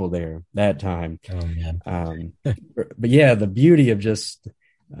more people there that time. Oh man. But yeah, the beauty of just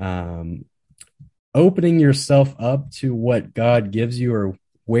opening yourself up to what God gives you, or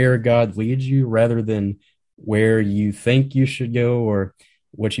where God leads you, rather than where you think you should go or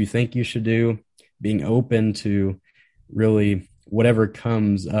what you think you should do. Being open to really whatever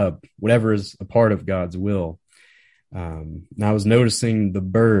comes up, whatever is a part of God's will. And I was noticing the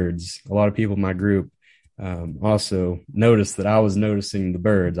birds. A lot of people in my group also noticed that I was noticing the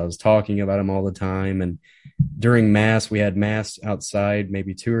birds. I was talking about them all the time. And during Mass, we had Mass outside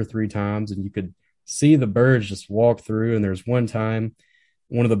maybe 2 or 3 times, and you could see the birds just walk through. And there's one time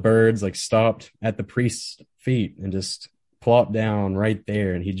one of the birds like stopped at the priest's feet and just plopped down right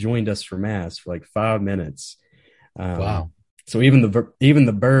there, and he joined us for mass for like 5 minutes. Um, Wow. so even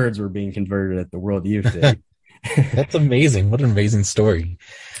the birds were being converted at the World Youth Day. That's amazing. What an amazing story.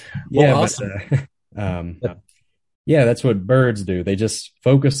 Well, Yeah, but awesome. um, yeah, that's what birds do. They just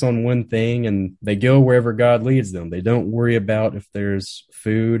focus on one thing and they go wherever God leads them. They don't worry about if there's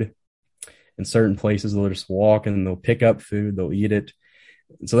food in certain places. They'll just walk and they'll pick up food, they'll eat it.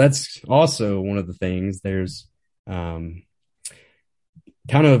 So that's also one of the things. There's um,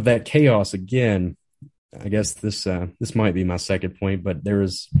 kind of that chaos again. I guess this might be my second point, but there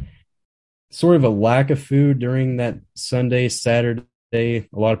was sort of a lack of food during that Sunday, Saturday. A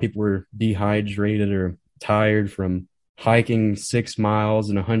lot of people were dehydrated or tired from hiking 6 miles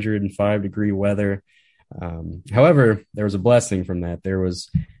in 105-degree weather. However, there was a blessing from that. There was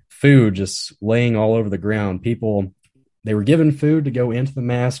food just laying all over the ground. People, they were given food to go into the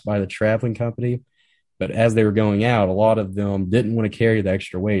mass by the traveling company, but as they were going out, a lot of them didn't want to carry the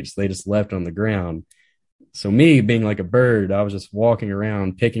extra weight, so they just left on the ground. So me being like a bird, I was just walking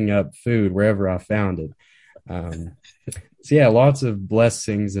around picking up food wherever I found it. Um, so yeah, lots of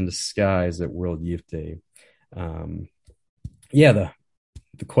blessings in disguise at World Youth Day. Um, yeah,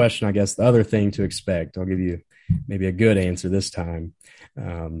 the question, I guess, the other thing to expect. I'll give you maybe a good answer this time.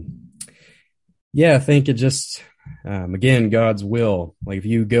 Yeah, I think it just again, God's will. Like if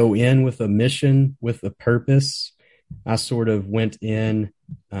you go in with a mission, with a purpose, I sort of went in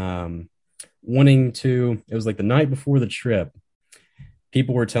wanting to. It was like the night before the trip.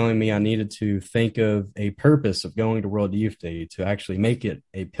 People were telling me I needed to think of a purpose of going to World Youth Day to actually make it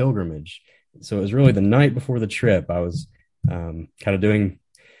a pilgrimage. So it was really the night before the trip. I was kind of doing,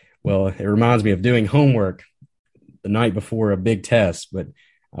 well, it reminds me of doing homework the night before a big test, but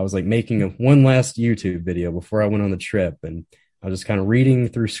I was like making one last YouTube video before I went on the trip. And I was just kind of reading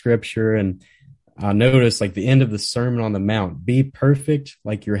through scripture, and I noticed like the end of the Sermon on the Mount, be perfect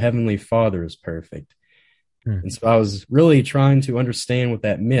like your heavenly Father is perfect. And so I was really trying to understand what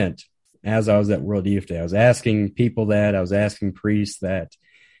that meant as I was at World Youth Day. I was asking people that, I was asking priests that.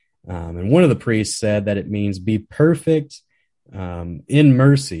 And one of the priests said that it means be perfect in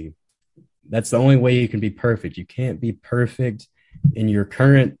mercy. That's the only way you can be perfect. You can't be perfect in your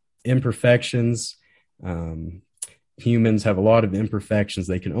current imperfections. Humans have a lot of imperfections.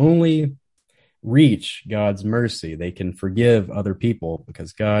 They can only reach God's mercy. They can forgive other people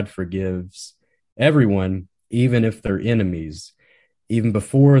because God forgives everyone, even if they're enemies. Even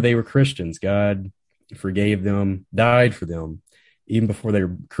before they were Christians, God forgave them, died for them. Even before they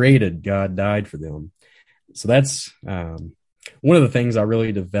were created, God died for them. So that's one of the things I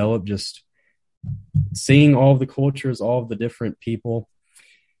really developed, just seeing all of the cultures, all of the different people,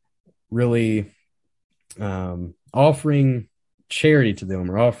 really offering charity to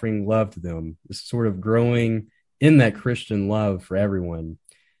them or offering love to them, just sort of growing in that Christian love for everyone.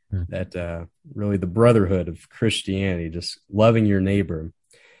 That really the brotherhood of Christianity, just loving your neighbor.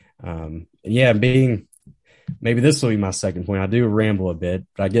 And yeah, maybe this will be my second point. I do ramble a bit,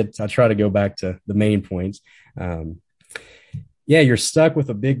 but I try to go back to the main points. Yeah, you're stuck with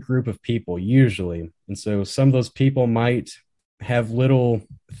a big group of people usually. And so some of those people might have little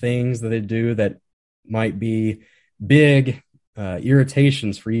things that they do that might be big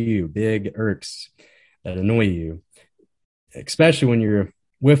irritations for you, big irks that annoy you, especially when you're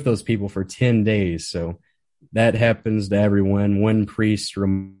with those people for 10 days. So that happens to everyone. One priest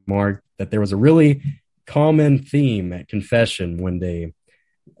remarked that there was a really common theme at confession one day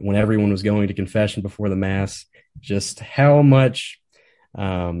when everyone was going to confession before the mass, just how much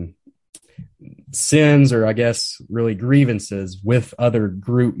sins, or I guess really grievances with other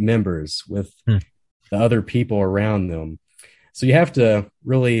group members, with the other people around them. So you have to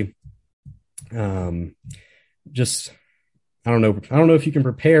really just, I don't know if you can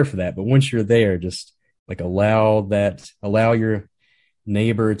prepare for that, but once you're there, just like allow your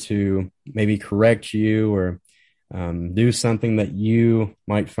neighbor to maybe correct you or do something that you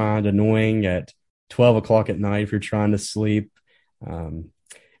might find annoying at 12 o'clock at night if you're trying to sleep. And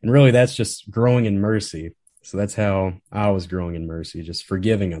really that's just growing in mercy. So that's how I was growing in mercy, just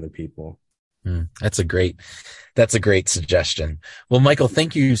forgiving other people. That's a great suggestion. Well, Michael,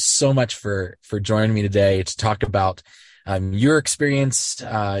 thank you so much for joining me today to talk about your experience,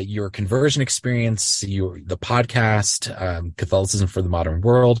 your conversion experience, the podcast, Catholicism for the Modern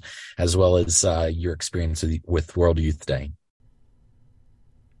World, as well as your experience with World Youth Day.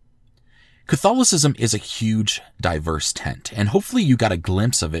 Catholicism is a huge, diverse tent, and hopefully you got a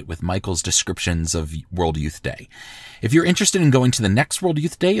glimpse of it with Michael's descriptions of World Youth Day. If you're interested in going to the next World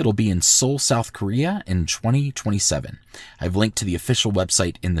Youth Day, it'll be in Seoul, South Korea in 2027. I've linked to the official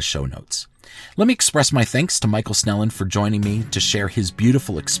website in the show notes. Let me express my thanks to Michael Snellen for joining me to share his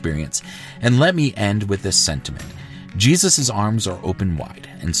beautiful experience, and let me end with this sentiment. Jesus' arms are open wide,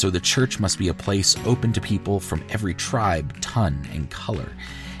 and so the church must be a place open to people from every tribe, tongue, and color.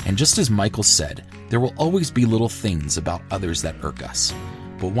 And just as Michael said, there will always be little things about others that irk us.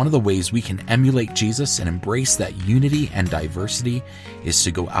 But one of the ways we can emulate Jesus and embrace that unity and diversity is to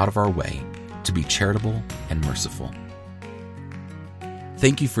go out of our way to be charitable and merciful.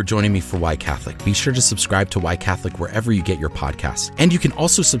 Thank you for joining me for Why Catholic. Be sure to subscribe to Why Catholic wherever you get your podcasts. And you can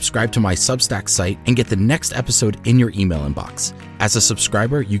also subscribe to my Substack site and get the next episode in your email inbox. As a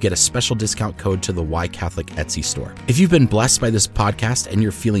subscriber, you get a special discount code to the Why Catholic Etsy store. If you've been blessed by this podcast and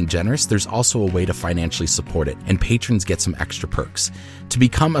you're feeling generous, there's also a way to financially support it, and patrons get some extra perks. To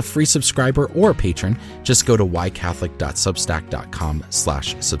become a free subscriber or a patron, just go to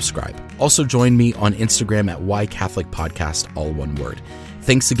whycatholic.substack.com/subscribe. Also join me on Instagram at whycatholicpodcast, all one word.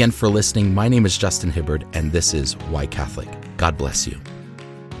 Thanks again for listening. My name is Justin Hibbard, and this is Why Catholic. God bless you.